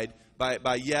codified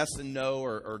by yes and no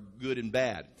or good and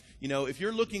bad. You know, if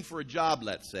you're looking for a job,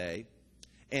 let's say,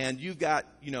 and you've got,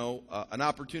 an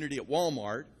opportunity at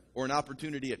Walmart or an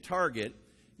opportunity at Target,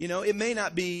 it may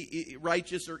not be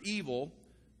righteous or evil,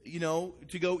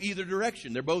 to go either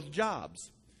direction. They're both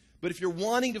jobs. But if you're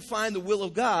wanting to find the will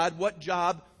of God, what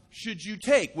job should you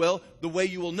take? Well, the way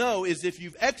you will know is if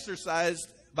you've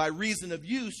exercised by reason of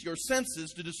use your senses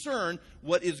to discern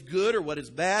what is good or what is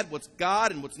bad, what's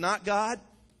God and what's not God.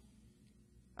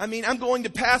 I mean, I'm going to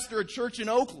pastor a church in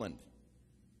Oakland.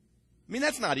 I mean,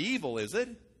 that's not evil, is it?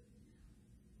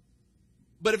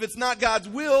 But if it's not God's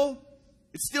will,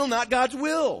 it's still not God's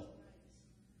will.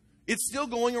 It's still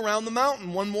going around the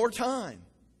mountain one more time.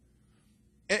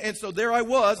 And so there I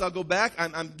was. I'll go back.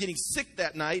 I'm getting sick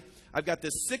that night. I've got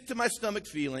this sick to my stomach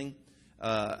feeling,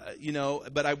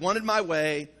 but I wanted my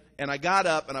way, and I got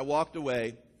up and I walked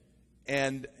away.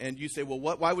 And you say, well,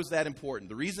 why was that important?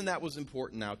 The reason that was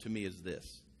important now to me is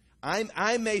this.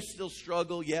 I may still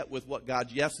struggle yet with what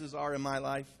God's yeses are in my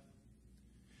life,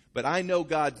 but I know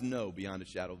God's no beyond a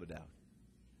shadow of a doubt.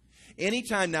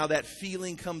 Anytime now that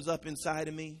feeling comes up inside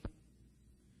of me,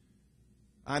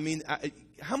 I mean,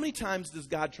 how many times does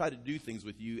God try to do things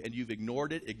with you and you've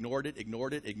ignored it,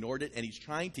 and he's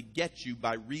trying to get you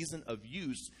by reason of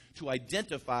use to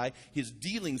identify his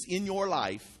dealings in your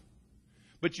life,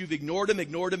 but you've ignored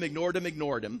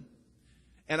him.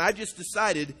 And I just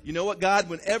decided, you know what, God,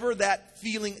 whenever that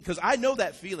feeling, because I know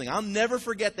that feeling. I'll never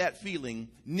forget that feeling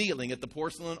kneeling at the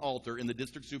porcelain altar in the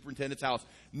district superintendent's house.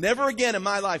 Never again in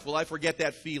my life will I forget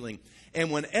that feeling.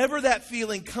 And whenever that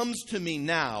feeling comes to me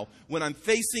now, when I'm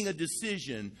facing a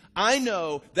decision, I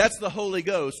know that's the Holy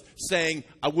Ghost saying,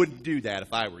 I wouldn't do that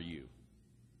if I were you.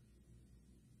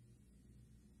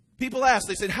 People ask,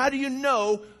 they said, how do you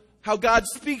know how God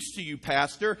speaks to you,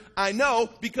 Pastor? I know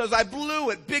because I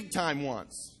blew it big time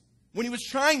once when he was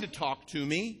trying to talk to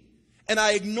me, and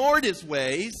I ignored his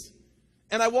ways,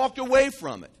 and I walked away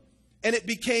from it. And it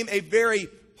became a very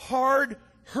hard,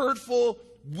 hurtful,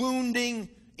 wounding,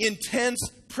 intense,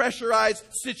 pressurized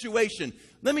situation.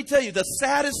 Let me tell you, the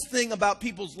saddest thing about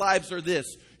people's lives are this.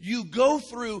 You go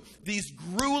through these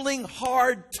grueling,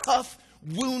 hard, tough,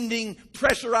 wounding,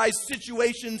 pressurized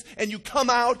situations, and you come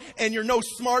out and you're no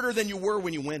smarter than you were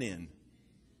when you went in.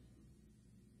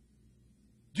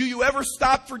 Do you ever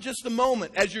stop for just a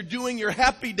moment as you're doing your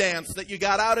happy dance that you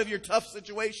got out of your tough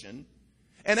situation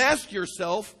and ask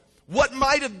yourself, what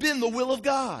might have been the will of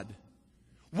God?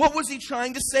 What was he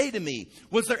trying to say to me?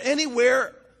 Was there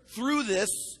anywhere through this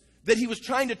that he was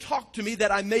trying to talk to me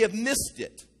that I may have missed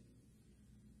it?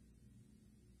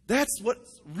 That's what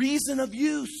reason of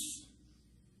use.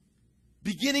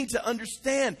 Beginning to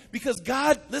understand, because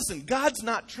God's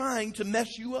not trying to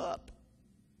mess you up.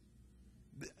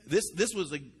 This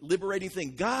was a liberating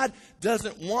thing. God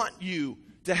doesn't want you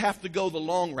to have to go the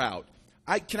long route.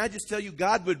 Can I just tell you,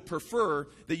 God would prefer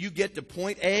that you get to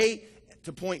point A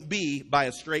to point B by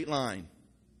a straight line.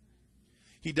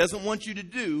 He doesn't want you to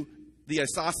do the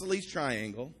isosceles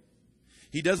triangle.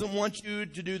 He doesn't want you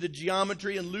to do the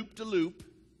geometry and loop to loop.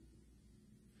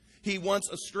 He wants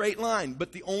a straight line.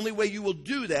 But the only way you will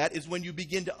do that is when you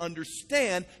begin to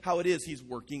understand how it is He's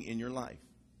working in your life.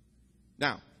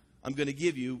 Now, I'm going to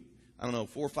give you, 4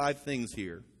 or 5 things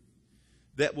here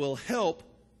that will help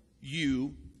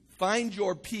you find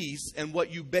your peace and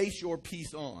what you base your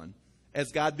peace on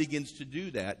as God begins to do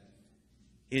that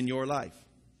in your life.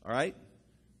 All right?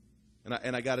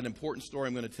 And I got an important story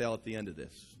I'm going to tell at the end of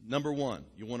this. Number 1,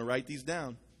 you want to write these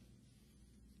down.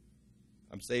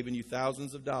 I'm saving you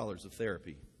thousands of dollars of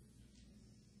therapy.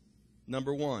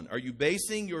 Number 1, are you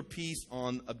basing your peace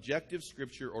on objective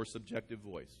scripture or subjective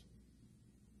voice?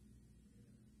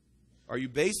 Are you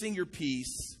basing your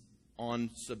peace on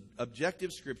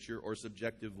objective scripture or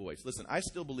subjective voice? Listen, I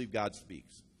still believe God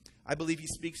speaks. I believe He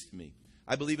speaks to me.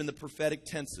 I believe in the prophetic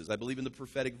tenses. I believe in the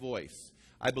prophetic voice.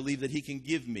 I believe that He can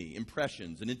give me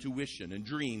impressions and intuition and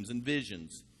dreams and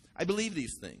visions. I believe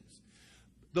these things.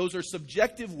 Those are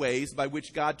subjective ways by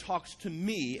which God talks to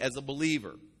me as a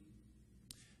believer.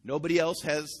 Nobody else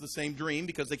has the same dream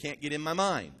because they can't get in my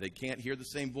mind. They can't hear the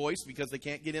same voice because they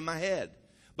can't get in my head.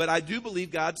 But I do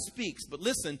believe God speaks. But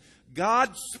listen,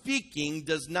 God speaking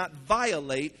does not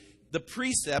violate the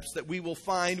precepts that we will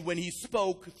find when He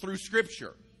spoke through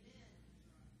Scripture.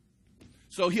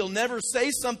 So He'll never say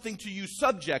something to you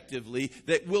subjectively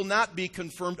that will not be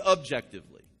confirmed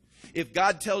objectively. If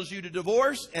God tells you to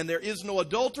divorce and there is no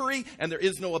adultery and there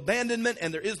is no abandonment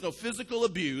and there is no physical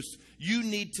abuse, you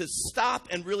need to stop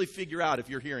and really figure out if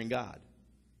you're hearing God.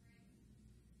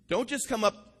 Don't just come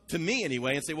up to me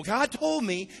anyway and say, well, God told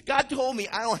me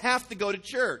I don't have to go to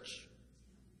church.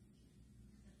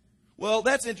 Well,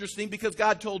 that's interesting because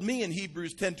God told me in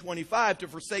Hebrews 10:25 to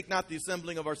forsake not the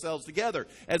assembling of ourselves together,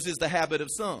 as is the habit of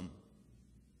some.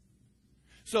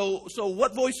 So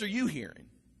what voice are you hearing?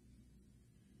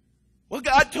 Well,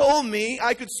 God told me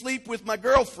I could sleep with my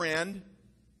girlfriend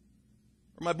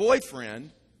or my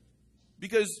boyfriend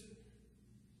because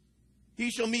He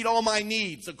shall meet all my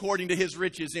needs according to His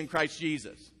riches in Christ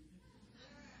Jesus.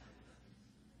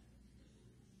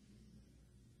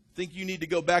 I think you need to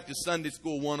go back to Sunday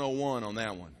School 101 on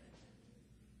that one.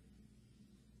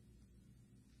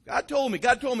 God told me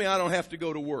I don't have to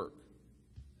go to work.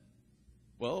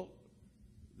 Well,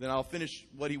 then I'll finish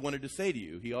what He wanted to say to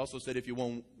you. He also said if you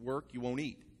won't work, you won't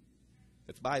eat.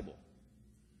 That's Bible.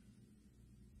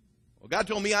 Well, God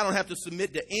told me I don't have to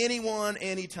submit to anyone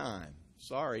anytime.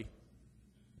 Sorry.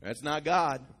 That's not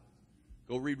God.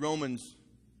 Go read Romans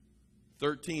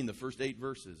 13, the first 8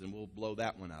 verses, and we'll blow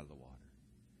that one out of the water.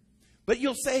 But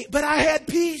you'll say, but I had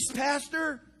peace,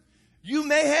 Pastor. You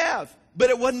may have, but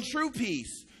it wasn't true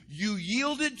peace. You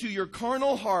yielded to your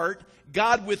carnal heart.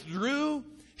 God withdrew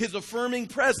His affirming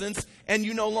presence, and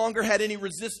you no longer had any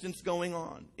resistance going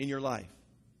on in your life.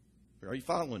 Are you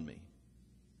following me?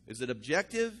 Is it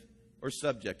objective or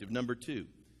subjective? Number 2,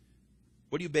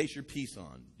 what do you base your peace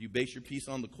on? Do you base your peace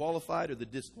on the qualified or the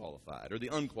disqualified or the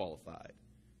unqualified?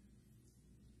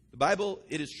 The Bible,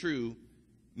 it is true,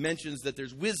 mentions that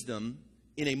there's wisdom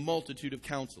in a multitude of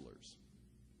counselors.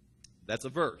 That's a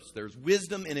verse. There's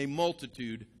wisdom in a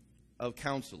multitude of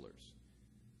counselors.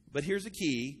 But here's the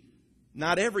key.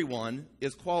 Not everyone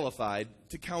is qualified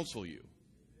to counsel you.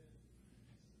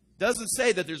 Doesn't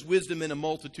say that there's wisdom in a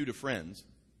multitude of friends.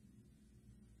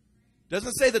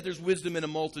 Doesn't say that there's wisdom in a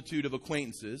multitude of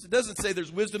acquaintances. It doesn't say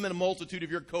there's wisdom in a multitude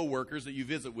of your coworkers that you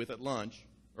visit with at lunch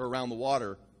or around the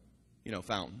water,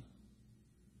 fountain.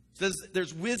 It says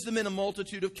there's wisdom in a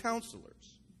multitude of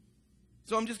counselors.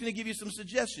 So I'm just going to give you some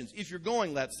suggestions. If you're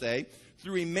going, let's say,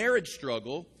 through a marriage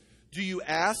struggle, do you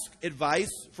ask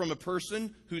advice from a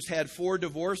person who's had 4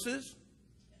 divorces?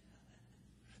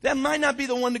 That might not be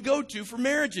the one to go to for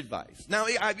marriage advice. Now,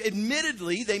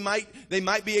 admittedly, they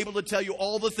might be able to tell you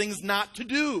all the things not to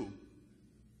do.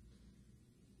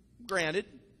 Granted.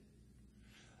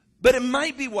 But it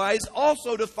might be wise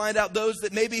also to find out those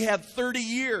that maybe have 30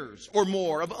 years or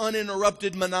more of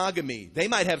uninterrupted monogamy. They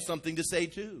might have something to say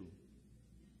too.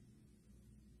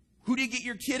 Who do you get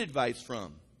your kid advice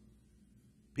from?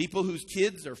 People whose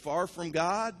kids are far from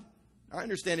God? I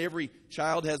understand every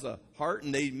child has a heart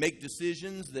and they make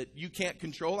decisions that you can't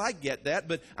control. I get that.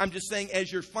 But I'm just saying,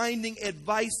 as you're finding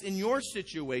advice in your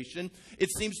situation, it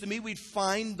seems to me we'd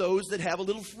find those that have a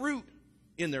little fruit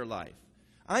in their life.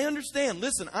 I understand.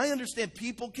 Listen, I understand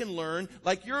people can learn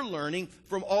like you're learning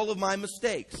from all of my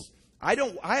mistakes. I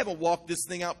haven't walked this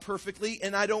thing out perfectly,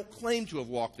 and I don't claim to have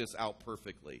walked this out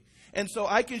perfectly. And so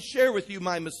I can share with you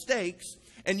my mistakes,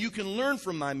 and you can learn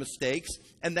from my mistakes,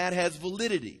 and that has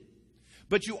validity.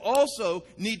 But you also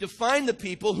need to find the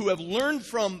people who have learned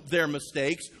from their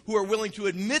mistakes, who are willing to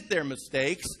admit their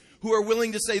mistakes, who are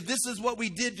willing to say, this is what we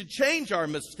did to change our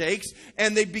mistakes,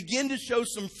 and they begin to show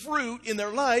some fruit in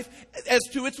their life as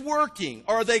to its working.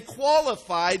 Are they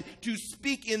qualified to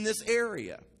speak in this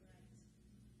area?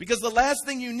 Because the last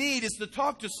thing you need is to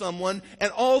talk to someone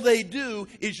and all they do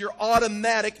is your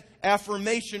automatic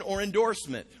affirmation or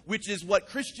endorsement, which is what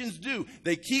Christians do.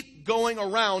 They keep going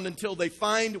around until they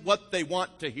find what they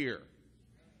want to hear.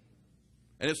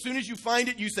 And as soon as you find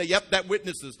it, you say, yep, that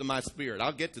witnesses to my spirit.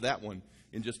 I'll get to that one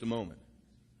in just a moment.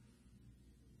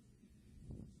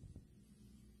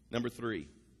 Number 3.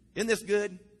 Isn't this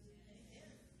good?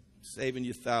 Saving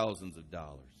you thousands of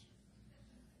dollars.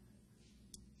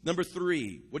 Number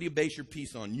 3, what do you base your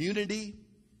peace on? Unity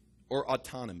or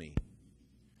autonomy?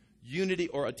 Unity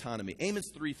or autonomy.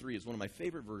 Amos 3:3 is one of my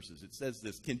favorite verses. It says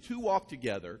this: can two walk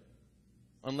together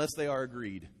unless they are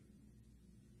agreed?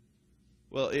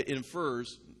 Well, it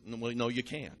infers, well, no, you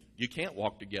can't. You can't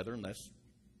walk together unless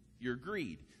you're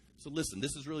agreed. So listen,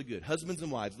 this is really good. Husbands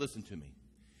and wives, listen to me.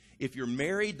 If you're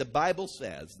married, the Bible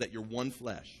says that you're one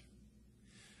flesh.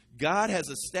 God has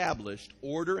established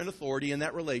order and authority in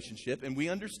that relationship, and we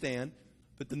understand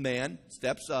that the man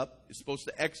steps up, is supposed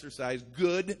to exercise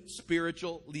good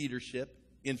spiritual leadership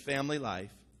in family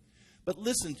life. But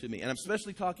listen to me, and I'm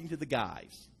especially talking to the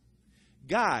guys.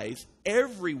 Guys,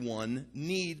 everyone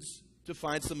needs to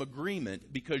find some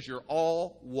agreement because you're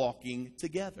all walking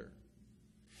together.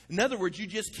 In other words, you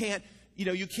just can't,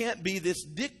 you can't be this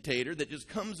dictator that just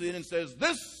comes in and says,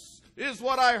 this is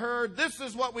what I heard, this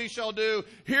is what we shall do,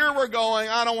 here we're going,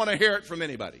 I don't want to hear it from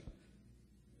anybody.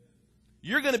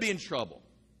 You're going to be in trouble.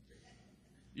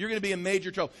 You're going to be in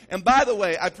major trouble. And by the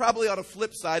way, I probably ought to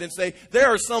flip side and say, there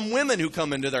are some women who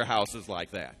come into their houses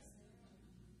like that.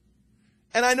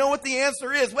 And I know what the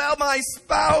answer is. Well, my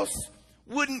spouse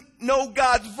wouldn't know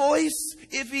God's voice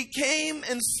if he came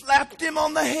and slapped him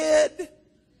on the head.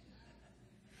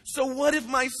 So what if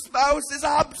my spouse is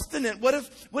obstinate? What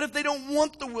if they don't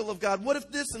want the will of God? What if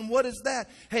this and what is that?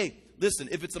 Hey, listen,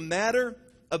 if it's a matter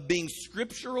of being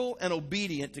scriptural and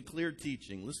obedient to clear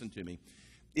teaching, listen to me.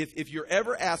 If you're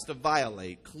ever asked to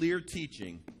violate clear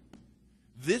teaching,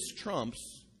 this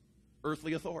trumps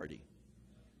earthly authority.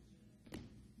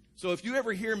 So if you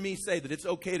ever hear me say that it's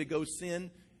okay to go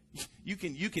sin, you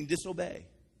can disobey.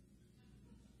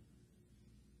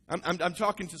 I'm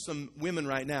talking to some women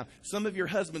right now. Some of your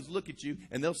husbands look at you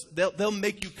and they'll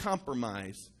make you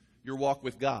compromise your walk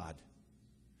with God.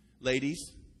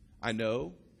 Ladies, I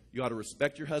know you ought to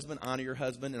respect your husband, honor your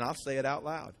husband, and I'll say it out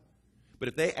loud. But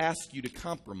if they ask you to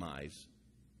compromise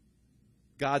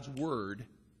God's word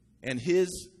and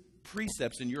his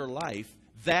precepts in your life,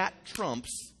 that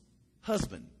trumps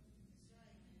husband.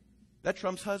 That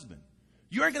trumps husband.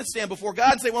 You aren't going to stand before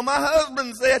God and say, well, my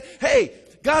husband said, hey,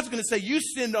 God's going to say, you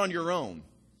sinned on your own.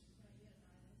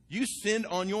 You sinned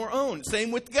on your own. Same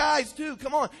with guys, too.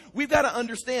 Come on. We've got to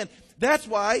understand. That's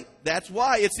why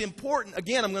it's important.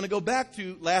 Again, I'm going to go back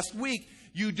to last week.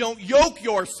 You don't yoke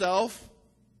yourself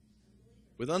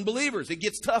with unbelievers. It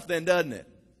gets tough then, doesn't it?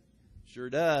 Sure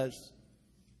does.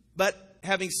 But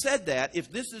having said that,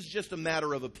 if this is just a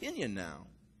matter of opinion now,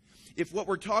 if what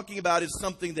we're talking about is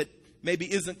something that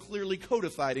maybe isn't clearly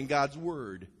codified in God's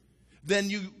word,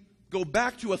 then you go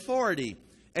back to authority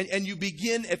and you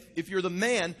begin, if you're the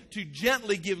man, to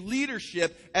gently give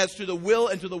leadership as to the will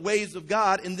and to the ways of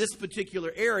God in this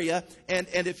particular area. And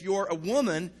if you're a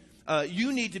woman,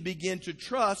 you need to begin to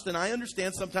trust. And I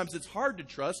understand sometimes it's hard to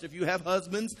trust if you have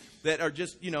husbands that are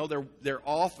just, they're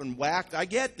off and whacked. I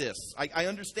get this. I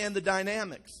understand the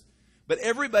dynamics. But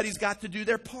everybody's got to do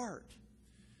their part.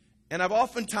 And I've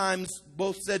oftentimes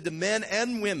both said to men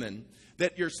and women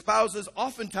that your spouses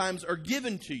oftentimes are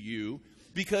given to you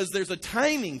because there's a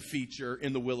timing feature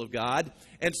in the will of God.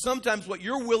 And sometimes what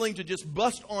you're willing to just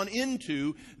bust on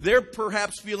into, they're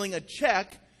perhaps feeling a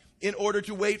check in order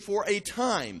to wait for a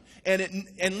time. And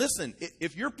listen,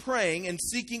 if you're praying and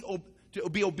seeking to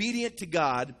be obedient to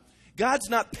God, God's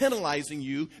not penalizing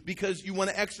you because you want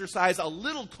to exercise a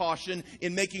little caution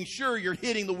in making sure you're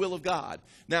hitting the will of God.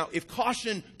 Now, if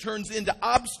caution turns into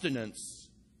obstinance,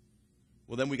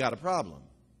 well, then we got a problem.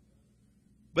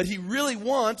 But he really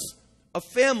wants a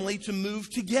family to move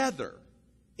together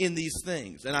in these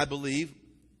things. And I believe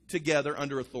together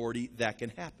under authority that can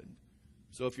happen.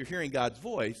 So if you're hearing God's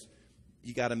voice,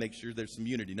 you got to make sure there's some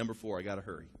unity. Number 4, I got to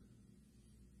hurry.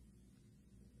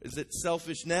 Is it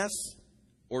selfishness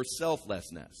or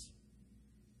selflessness?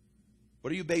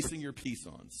 What are you basing your peace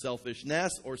on?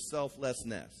 Selfishness or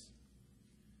selflessness?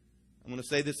 I'm going to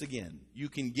say this again. You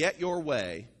can get your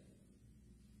way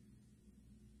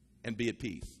and be at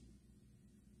peace.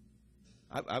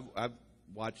 I've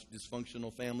watched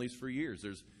dysfunctional families for years.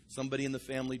 There's somebody in the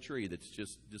family tree that's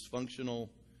just dysfunctional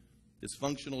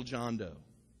John Doe.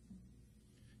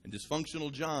 And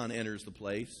dysfunctional John enters the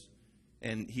place,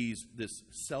 and he's this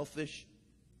selfish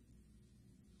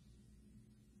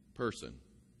person.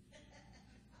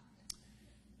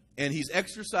 And he's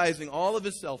exercising all of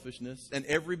his selfishness, and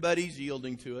everybody's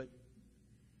yielding to it.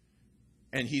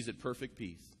 And he's at perfect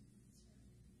peace.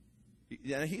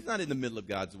 He's not in the middle of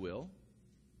God's will,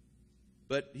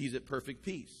 but he's at perfect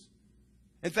peace.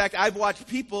 In fact, I've watched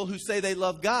people who say they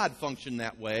love God function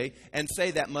that way and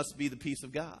say that must be the peace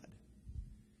of God.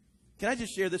 Can I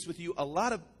just share this with you? A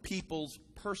lot of people's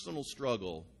personal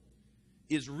struggle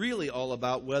is really all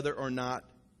about whether or not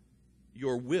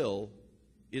your will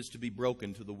is to be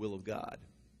broken to the will of God.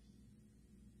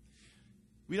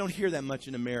 We don't hear that much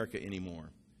in America anymore.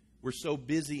 We're so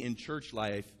busy in church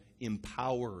life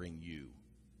empowering you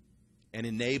and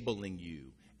enabling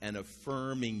you and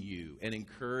affirming you and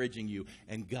encouraging you.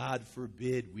 And God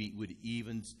forbid we would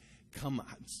even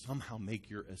somehow make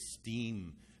your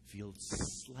esteem feel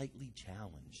slightly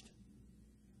challenged.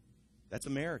 That's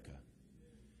America.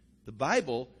 The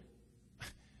Bible,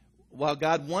 while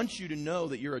God wants you to know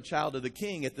that you're a child of the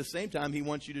King, at the same time, He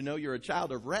wants you to know you're a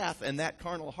child of wrath, and that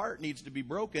carnal heart needs to be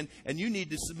broken, and you need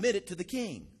to submit it to the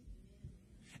King.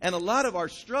 And a lot of our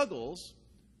struggles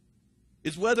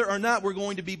is whether or not we're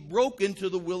going to be broken to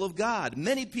the will of God.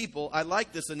 Many people, I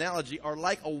like this analogy, are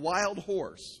like a wild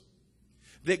horse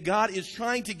that God is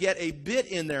trying to get a bit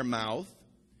in their mouth,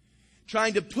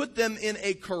 trying to put them in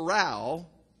a corral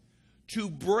to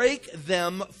break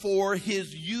them for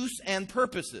His use and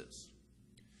purposes.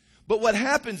 But what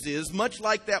happens is, much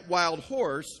like that wild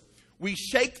horse, we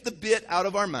shake the bit out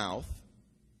of our mouth,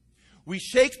 we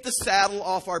shake the saddle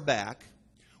off our back,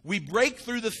 we break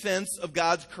through the fence of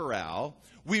God's corral,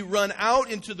 we run out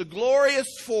into the glorious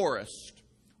forest,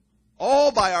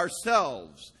 all by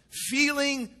ourselves,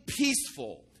 feeling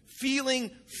peaceful,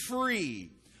 feeling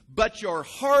free. But your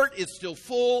heart is still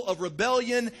full of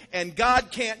rebellion, and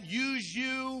God can't use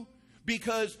you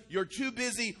because you're too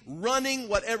busy running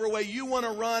whatever way you want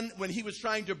to run when He was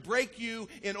trying to break you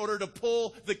in order to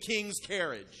pull the King's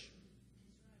carriage.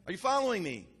 Are you following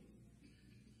me?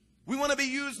 We want to be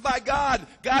used by God.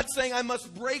 God's saying, I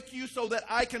must break you so that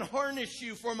I can harness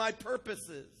you for my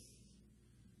purposes.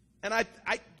 And I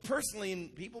personally,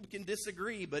 and people can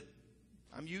disagree, but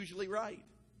I'm usually right.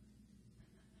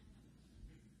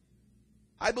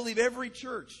 I believe every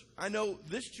church, I know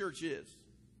this church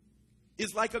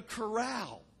is like a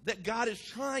corral that God is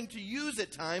trying to use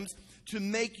at times to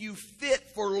make you fit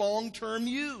for long-term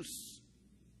use.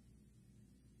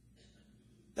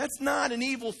 That's not an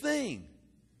evil thing.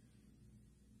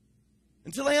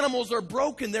 Until animals are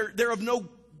broken, they're of no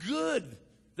good.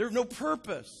 They're of no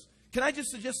purpose. Can I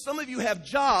just suggest some of you have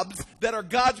jobs that are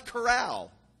God's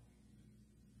corral?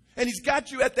 And He's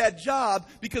got you at that job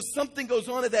because something goes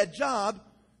on at that job,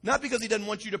 not because He doesn't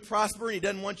want you to prosper and He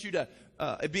doesn't want you to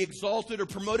be exalted or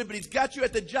promoted, but He's got you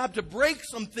at the job to break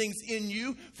some things in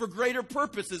you for greater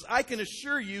purposes. I can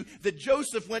assure you that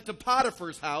Joseph went to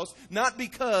Potiphar's house, not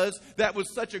because that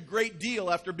was such a great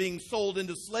deal after being sold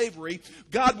into slavery.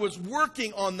 God was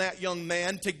working on that young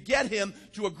man to get him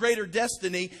to a greater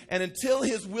destiny, and until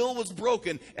his will was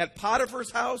broken at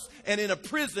Potiphar's house and in a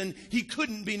prison, he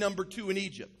couldn't be number 2 in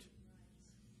Egypt.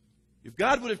 If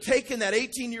God would have taken that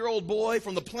 18-year-old boy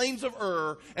from the plains of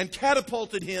Ur and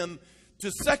catapulted him to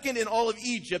second in all of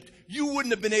Egypt, you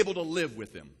wouldn't have been able to live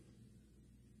with him.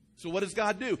 So what does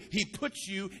God do? He puts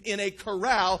you in a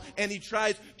corral and He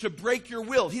tries to break your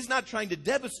will. He's not trying to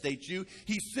devastate you.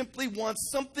 He simply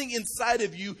wants something inside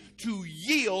of you to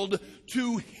yield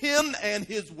to Him and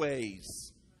His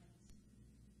ways.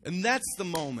 And that's the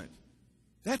moment.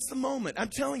 That's the moment. I'm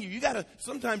telling you,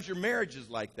 sometimes your marriage is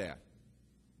like that.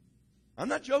 I'm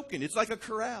not joking. It's like a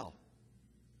corral.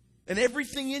 And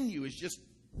everything in you is just,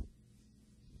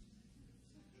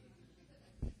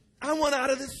 I want out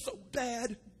of this so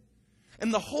bad.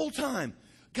 And the whole time,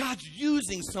 God's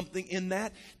using something in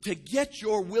that to get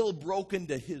your will broken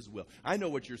to His will. I know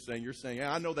what you're saying. You're saying,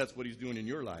 I know that's what He's doing in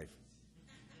your life.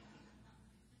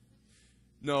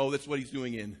 No, that's what He's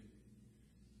doing in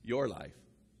your life.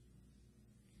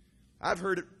 I've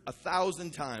heard it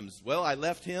 1,000 times. Well, I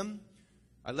left him,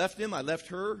 I left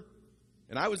her,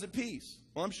 and I was at peace.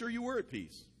 Well, I'm sure you were at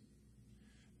peace.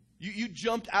 You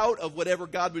jumped out of whatever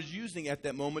God was using at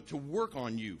that moment to work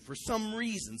on you for some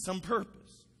reason, some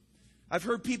purpose. I've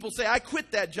heard people say, I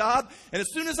quit that job, and as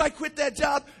soon as I quit that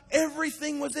job,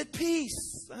 everything was at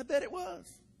peace. I bet it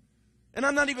was. And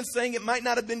I'm not even saying it might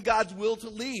not have been God's will to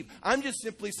leave. I'm just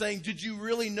simply saying, did you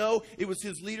really know it was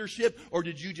his leadership, or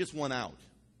did you just want out?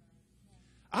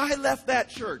 I left that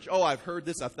church. Oh, I've heard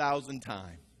this 1,000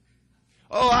 times.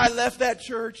 Oh, I left that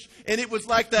church, and it was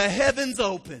like the heavens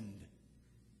opened.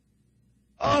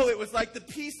 Oh, it was like the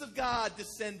peace of God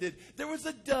descended. There was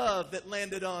a dove that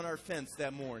landed on our fence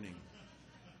that morning.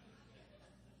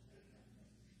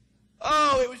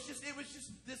 Oh, it was just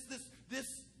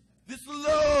this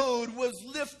load was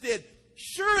lifted.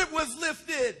 Sure, it was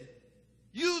lifted.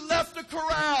 You left a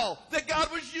corral that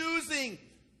God was using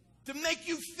to make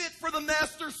you fit for the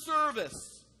master's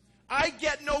service. I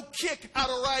get no kick out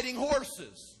of riding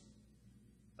horses,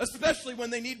 especially when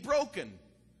they need broken.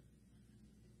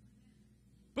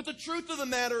 But the truth of the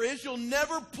matter is, you'll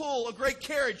never pull a great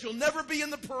carriage. You'll never be in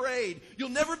the parade. You'll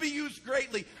never be used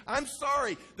greatly. I'm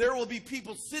sorry. There will be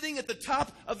people sitting at the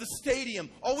top of the stadium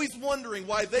always wondering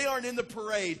why they aren't in the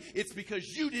parade. It's because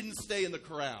you didn't stay in the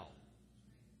corral.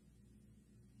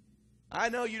 I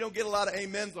know you don't get a lot of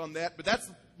amens on that, but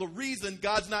that's the reason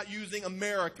God's not using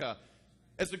America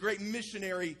as a great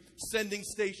missionary sending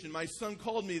station. My son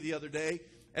called me the other day,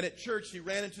 and at church he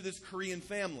ran into this Korean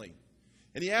family.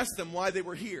 And he asked them why they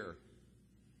were here.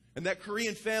 And that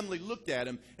Korean family looked at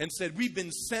him and said, we've been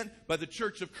sent by the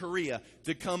Church of Korea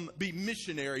to come be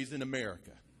missionaries in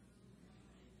America.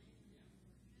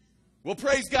 Well,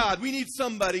 praise God, we need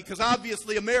somebody, because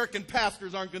obviously American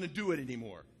pastors aren't going to do it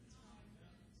anymore.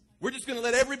 We're just going to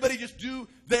let everybody just do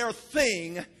their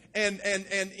thing and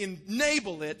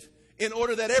enable it in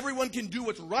order that everyone can do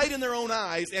what's right in their own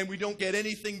eyes and we don't get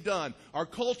anything done. Our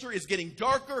culture is getting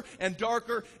darker and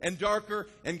darker and darker,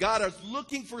 and God is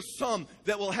looking for some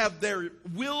that will have their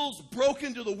wills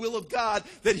broken to the will of God,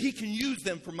 that he can use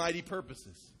them for mighty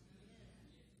purposes.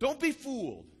 Don't be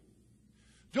fooled.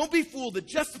 Don't be fooled that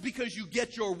just because you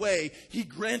get your way, he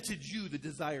granted you the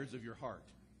desires of your heart.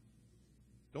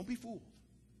 Don't be fooled.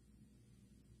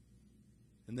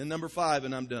 And then number 5,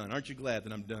 and I'm done. Aren't you glad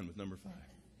that I'm done with number 5?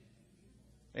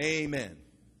 Amen.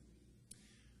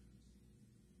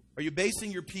 Are you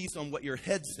basing your peace on what your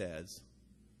head says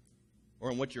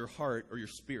or on what your heart or your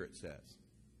spirit says?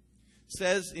 It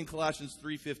says in Colossians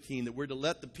 3:15 that we're to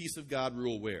let the peace of God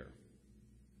rule where?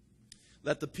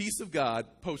 Let the peace of God,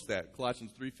 post that,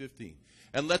 Colossians 3:15.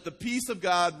 And let the peace of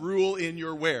God rule in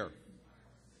your where?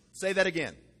 Say that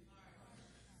again.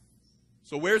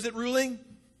 So where's it ruling?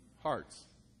 Hearts.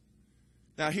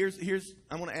 Now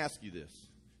I want to ask you this.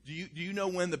 Do you know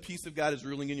when the peace of God is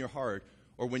ruling in your heart,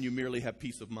 or when you merely have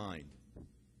peace of mind?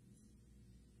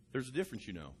 There's a difference,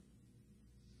 you know.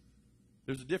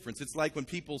 There's a difference. It's like when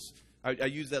I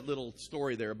use that little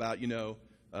story there about,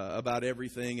 about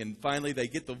everything, and finally they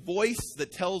get the voice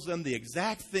that tells them the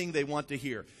exact thing they want to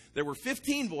hear. There were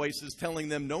 15 voices telling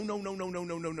them no, no, no, no, no,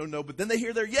 no, no, no, no, but then they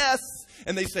hear their yes,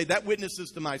 and they say, that witnesses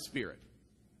to my spirit.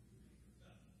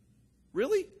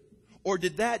 Really? Or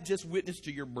did that just witness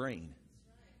to your brain?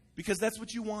 Because that's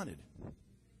what you wanted.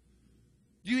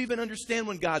 Do you even understand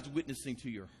when God's witnessing to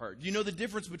your heart? Do you know the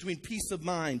difference between peace of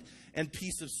mind and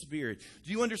peace of spirit?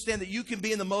 Do you understand that you can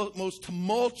be in the most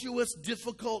tumultuous,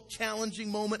 difficult, challenging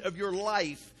moment of your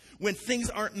life when things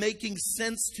aren't making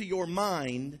sense to your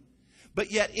mind,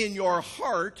 but yet in your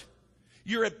heart,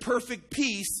 you're at perfect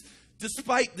peace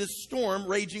despite this storm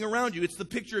raging around you? It's the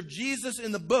picture of Jesus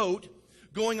in the boat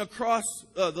going across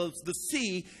the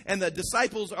sea, and the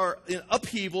disciples are in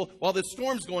upheaval while the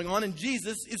storm's going on, and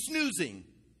Jesus is snoozing.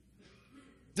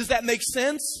 Does that make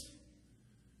sense?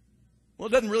 Well,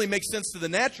 it doesn't really make sense to the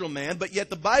natural man, but yet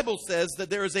the Bible says that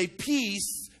there is a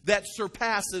peace that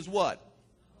surpasses what?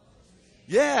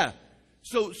 Yeah.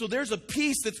 So there's a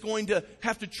peace that's going to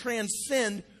have to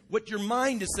transcend what your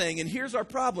mind is saying. And here's our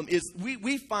problem, is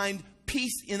we find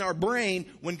peace in our brain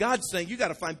when God's saying you got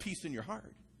to find peace in your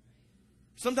heart.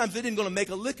 Sometimes it isn't going to make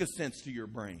a lick of sense to your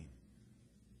brain.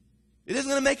 It isn't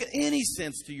going to make any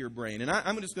sense to your brain. And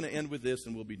I'm just going to end with this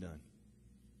and we'll be done.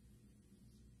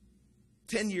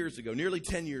 10 years ago, nearly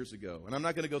 10 years ago, and I'm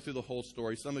not going to go through the whole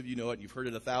story. Some of you know it and you've heard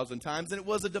it 1,000 times, and it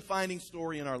was a defining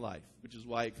story in our life, which is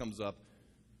why it comes up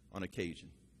on occasion.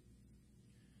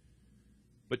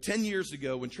 But 10 years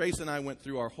ago, when Trace and I went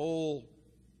through our whole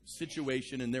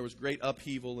situation, and there was great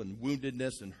upheaval and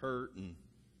woundedness and hurt and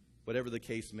whatever the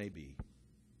case may be,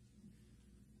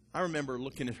 I remember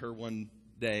looking at her one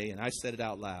day, and I said it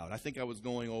out loud. I think I was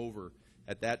going over,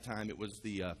 at that time, it was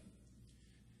the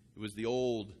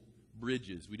old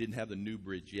bridges. We didn't have the new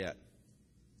bridge yet.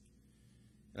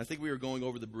 And I think we were going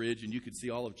over the bridge, and you could see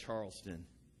all of Charleston.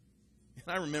 And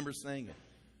I remember saying it.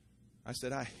 I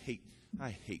said, I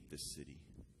hate this city.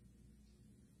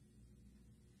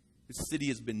 This city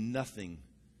has been nothing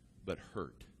but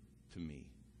hurt to me.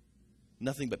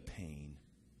 Nothing but pain.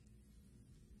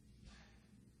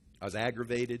 I was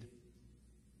aggravated.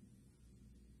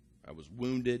 I was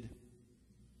wounded.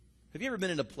 Have you ever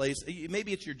been in a place,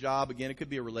 maybe it's your job again, it could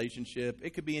be a relationship,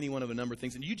 it could be any one of a number of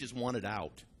things, and you just want it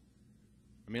out?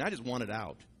 I mean, I just want it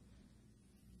out.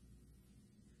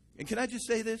 And can I just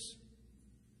say this?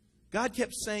 God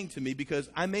kept saying to me, because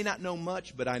I may not know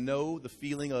much, but I know the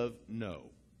feeling of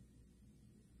no.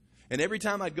 And every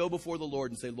time I'd go before the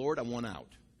Lord and say, Lord, I want out.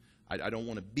 I don't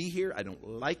want to be here. I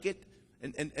don't like it.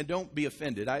 And don't be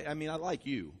offended. I mean, I like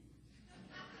you.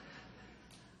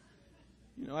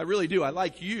 You know, I really do. I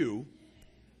like you.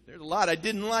 There's a lot I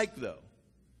didn't like, though.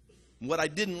 And what I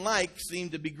didn't like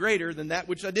seemed to be greater than that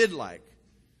which I did like.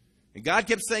 And God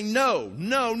kept saying, no,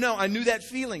 no, no. I knew that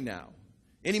feeling now.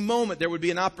 Any moment there would be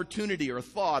an opportunity or a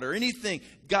thought or anything.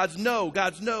 God's no,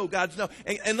 God's no, God's no.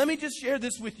 And let me just share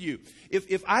this with you.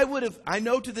 If I would have, I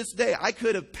know to this day, I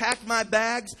could have packed my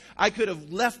bags. I could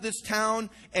have left this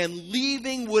town, and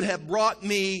leaving would have brought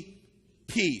me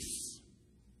peace.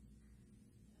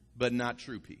 But not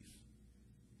true peace.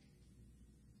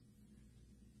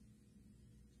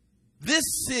 This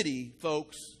city,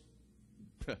 folks,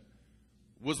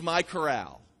 was my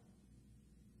corral.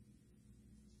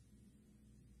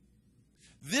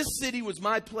 This city was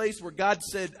my place where God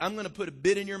said, I'm going to put a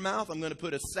bit in your mouth. I'm going to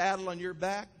put a saddle on your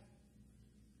back.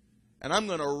 And I'm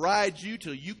going to ride you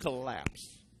till you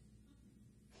collapse.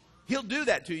 He'll do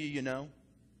that to you, you know.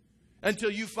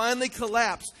 Until you finally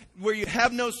collapse, where you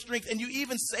have no strength. And you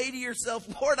even say to yourself,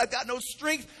 Lord, I've got no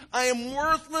strength. I am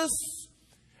worthless.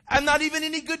 I'm not even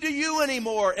any good to you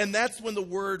anymore. And that's when the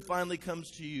word finally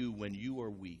comes to you, when you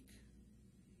are weak.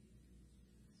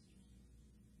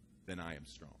 Then I am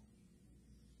strong.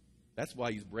 That's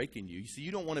why he's breaking you. You see,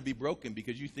 you don't want to be broken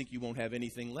because you think you won't have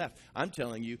anything left. I'm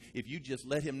telling you, if you just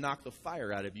let him knock the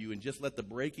fire out of you and just let the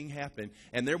breaking happen,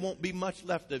 and there won't be much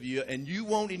left of you, and you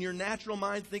won't in your natural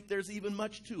mind think there's even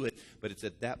much to it. But it's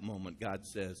at that moment God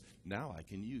says, now I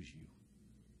can use you.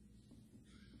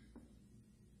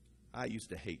 I used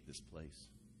to hate this place.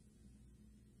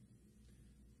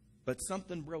 But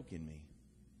something broke in me.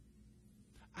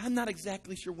 I'm not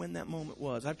exactly sure when that moment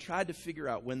was. I've tried to figure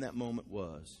out when that moment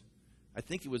was. I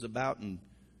think it was about in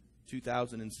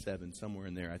 2007, somewhere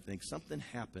in there. I think something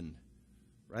happened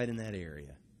right in that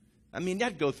area. I mean,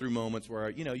 I'd go through moments where,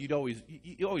 you know, you always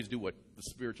do what the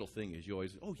spiritual thing is. You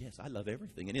always, oh, yes, I love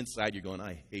everything. And inside you're going,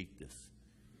 I hate this.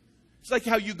 It's like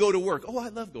how you go to work. Oh, I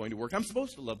love going to work. I'm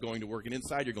supposed to love going to work. And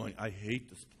inside you're going, I hate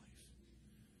this place.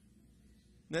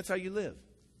 And that's how you live.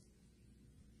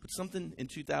 But something in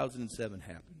 2007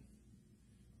 happened.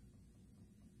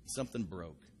 Something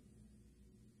broke.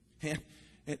 And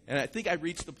I think I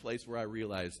reached the place where I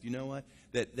realized, you know what,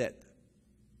 that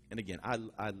and again, I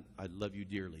love you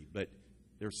dearly, but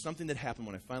there was something that happened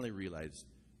when I finally realized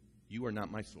you are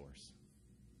not my source.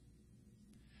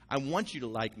 I want you to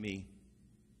like me,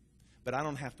 but I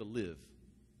don't have to live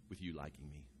with you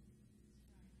liking me.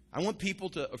 I want people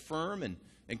to affirm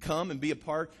and come and be a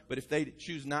part, but if they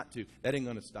choose not to, that ain't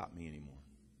going to stop me anymore.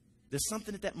 There's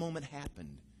something at that moment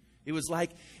happened. It was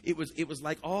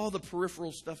like all the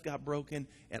peripheral stuff got broken,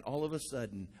 and all of a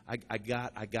sudden I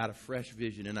got a fresh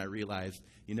vision, and I realized,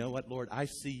 you know what, Lord, I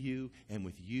see you, and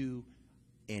with you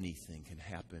anything can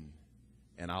happen,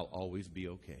 and I'll always be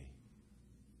okay.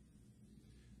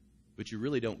 But you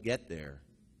really don't get there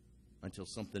until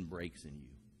something breaks in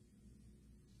you.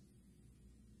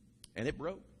 And it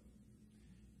broke.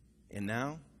 And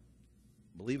now,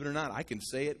 believe it or not, I can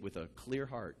say it with a clear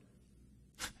heart.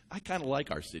 I kind of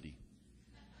like our city.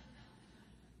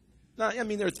 Now, I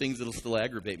mean, there are things that will still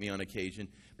aggravate me on occasion,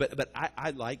 but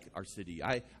I like our city.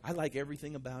 I like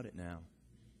everything about it now.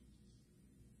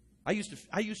 I used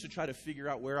to try to figure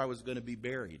out where I was going to be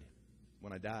buried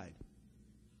when I died.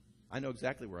 I know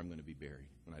exactly where I'm going to be buried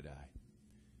when I die.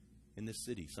 In this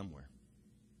city somewhere.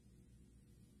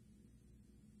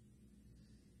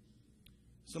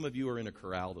 Some of you are in a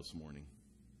corral this morning.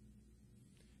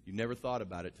 You've never thought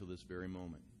about it till this very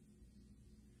moment.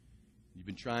 You've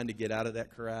been trying to get out of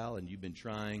that corral, and you've been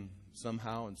trying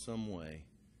somehow in some way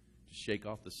to shake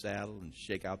off the saddle and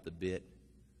shake out the bit.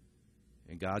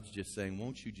 And God's just saying,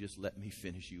 won't you just let me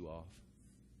finish you off?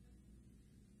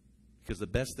 Because the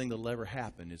best thing that'll ever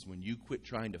happen is when you quit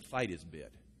trying to fight his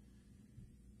bit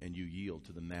and you yield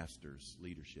to the master's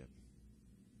leadership.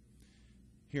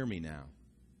 Hear me now.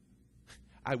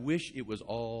 I wish it was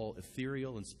all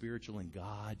ethereal and spiritual and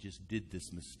God just did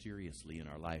this mysteriously in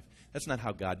our life. That's not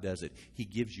how God does it. He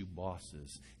gives you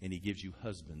bosses, and he gives you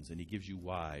husbands, and he gives you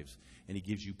wives, and he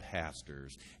gives you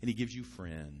pastors, and he gives you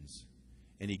friends.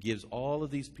 And He gives all of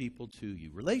these people to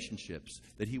you, relationships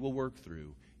that He will work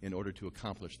through in order to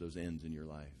accomplish those ends in your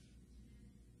life.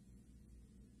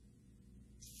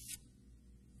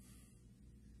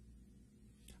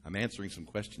 I'm answering some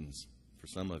questions for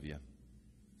some of you.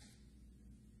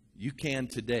 You can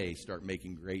today start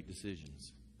making great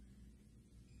decisions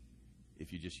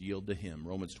if you just yield to Him.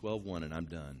 Romans 12:1, and I'm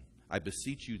done. I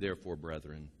beseech you, therefore,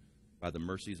 brethren, by the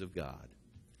mercies of God,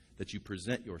 that you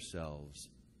present yourselves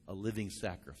a living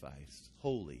sacrifice,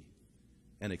 holy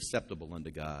and acceptable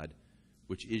unto God,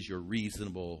 which is your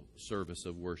reasonable service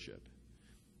of worship.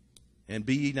 And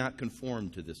be ye not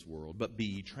conformed to this world, but be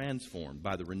ye transformed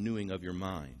by the renewing of your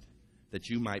mind, that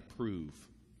you might prove,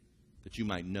 that you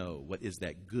might know what is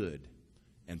that good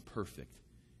and perfect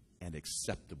and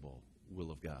acceptable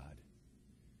will of God.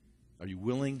 Are you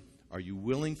willing? Are you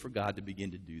willing for God to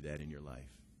begin to do that in your life?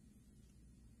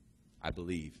 I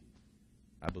believe.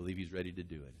 I believe He's ready to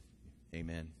do it.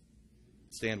 Amen.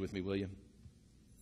 Stand with me, will you?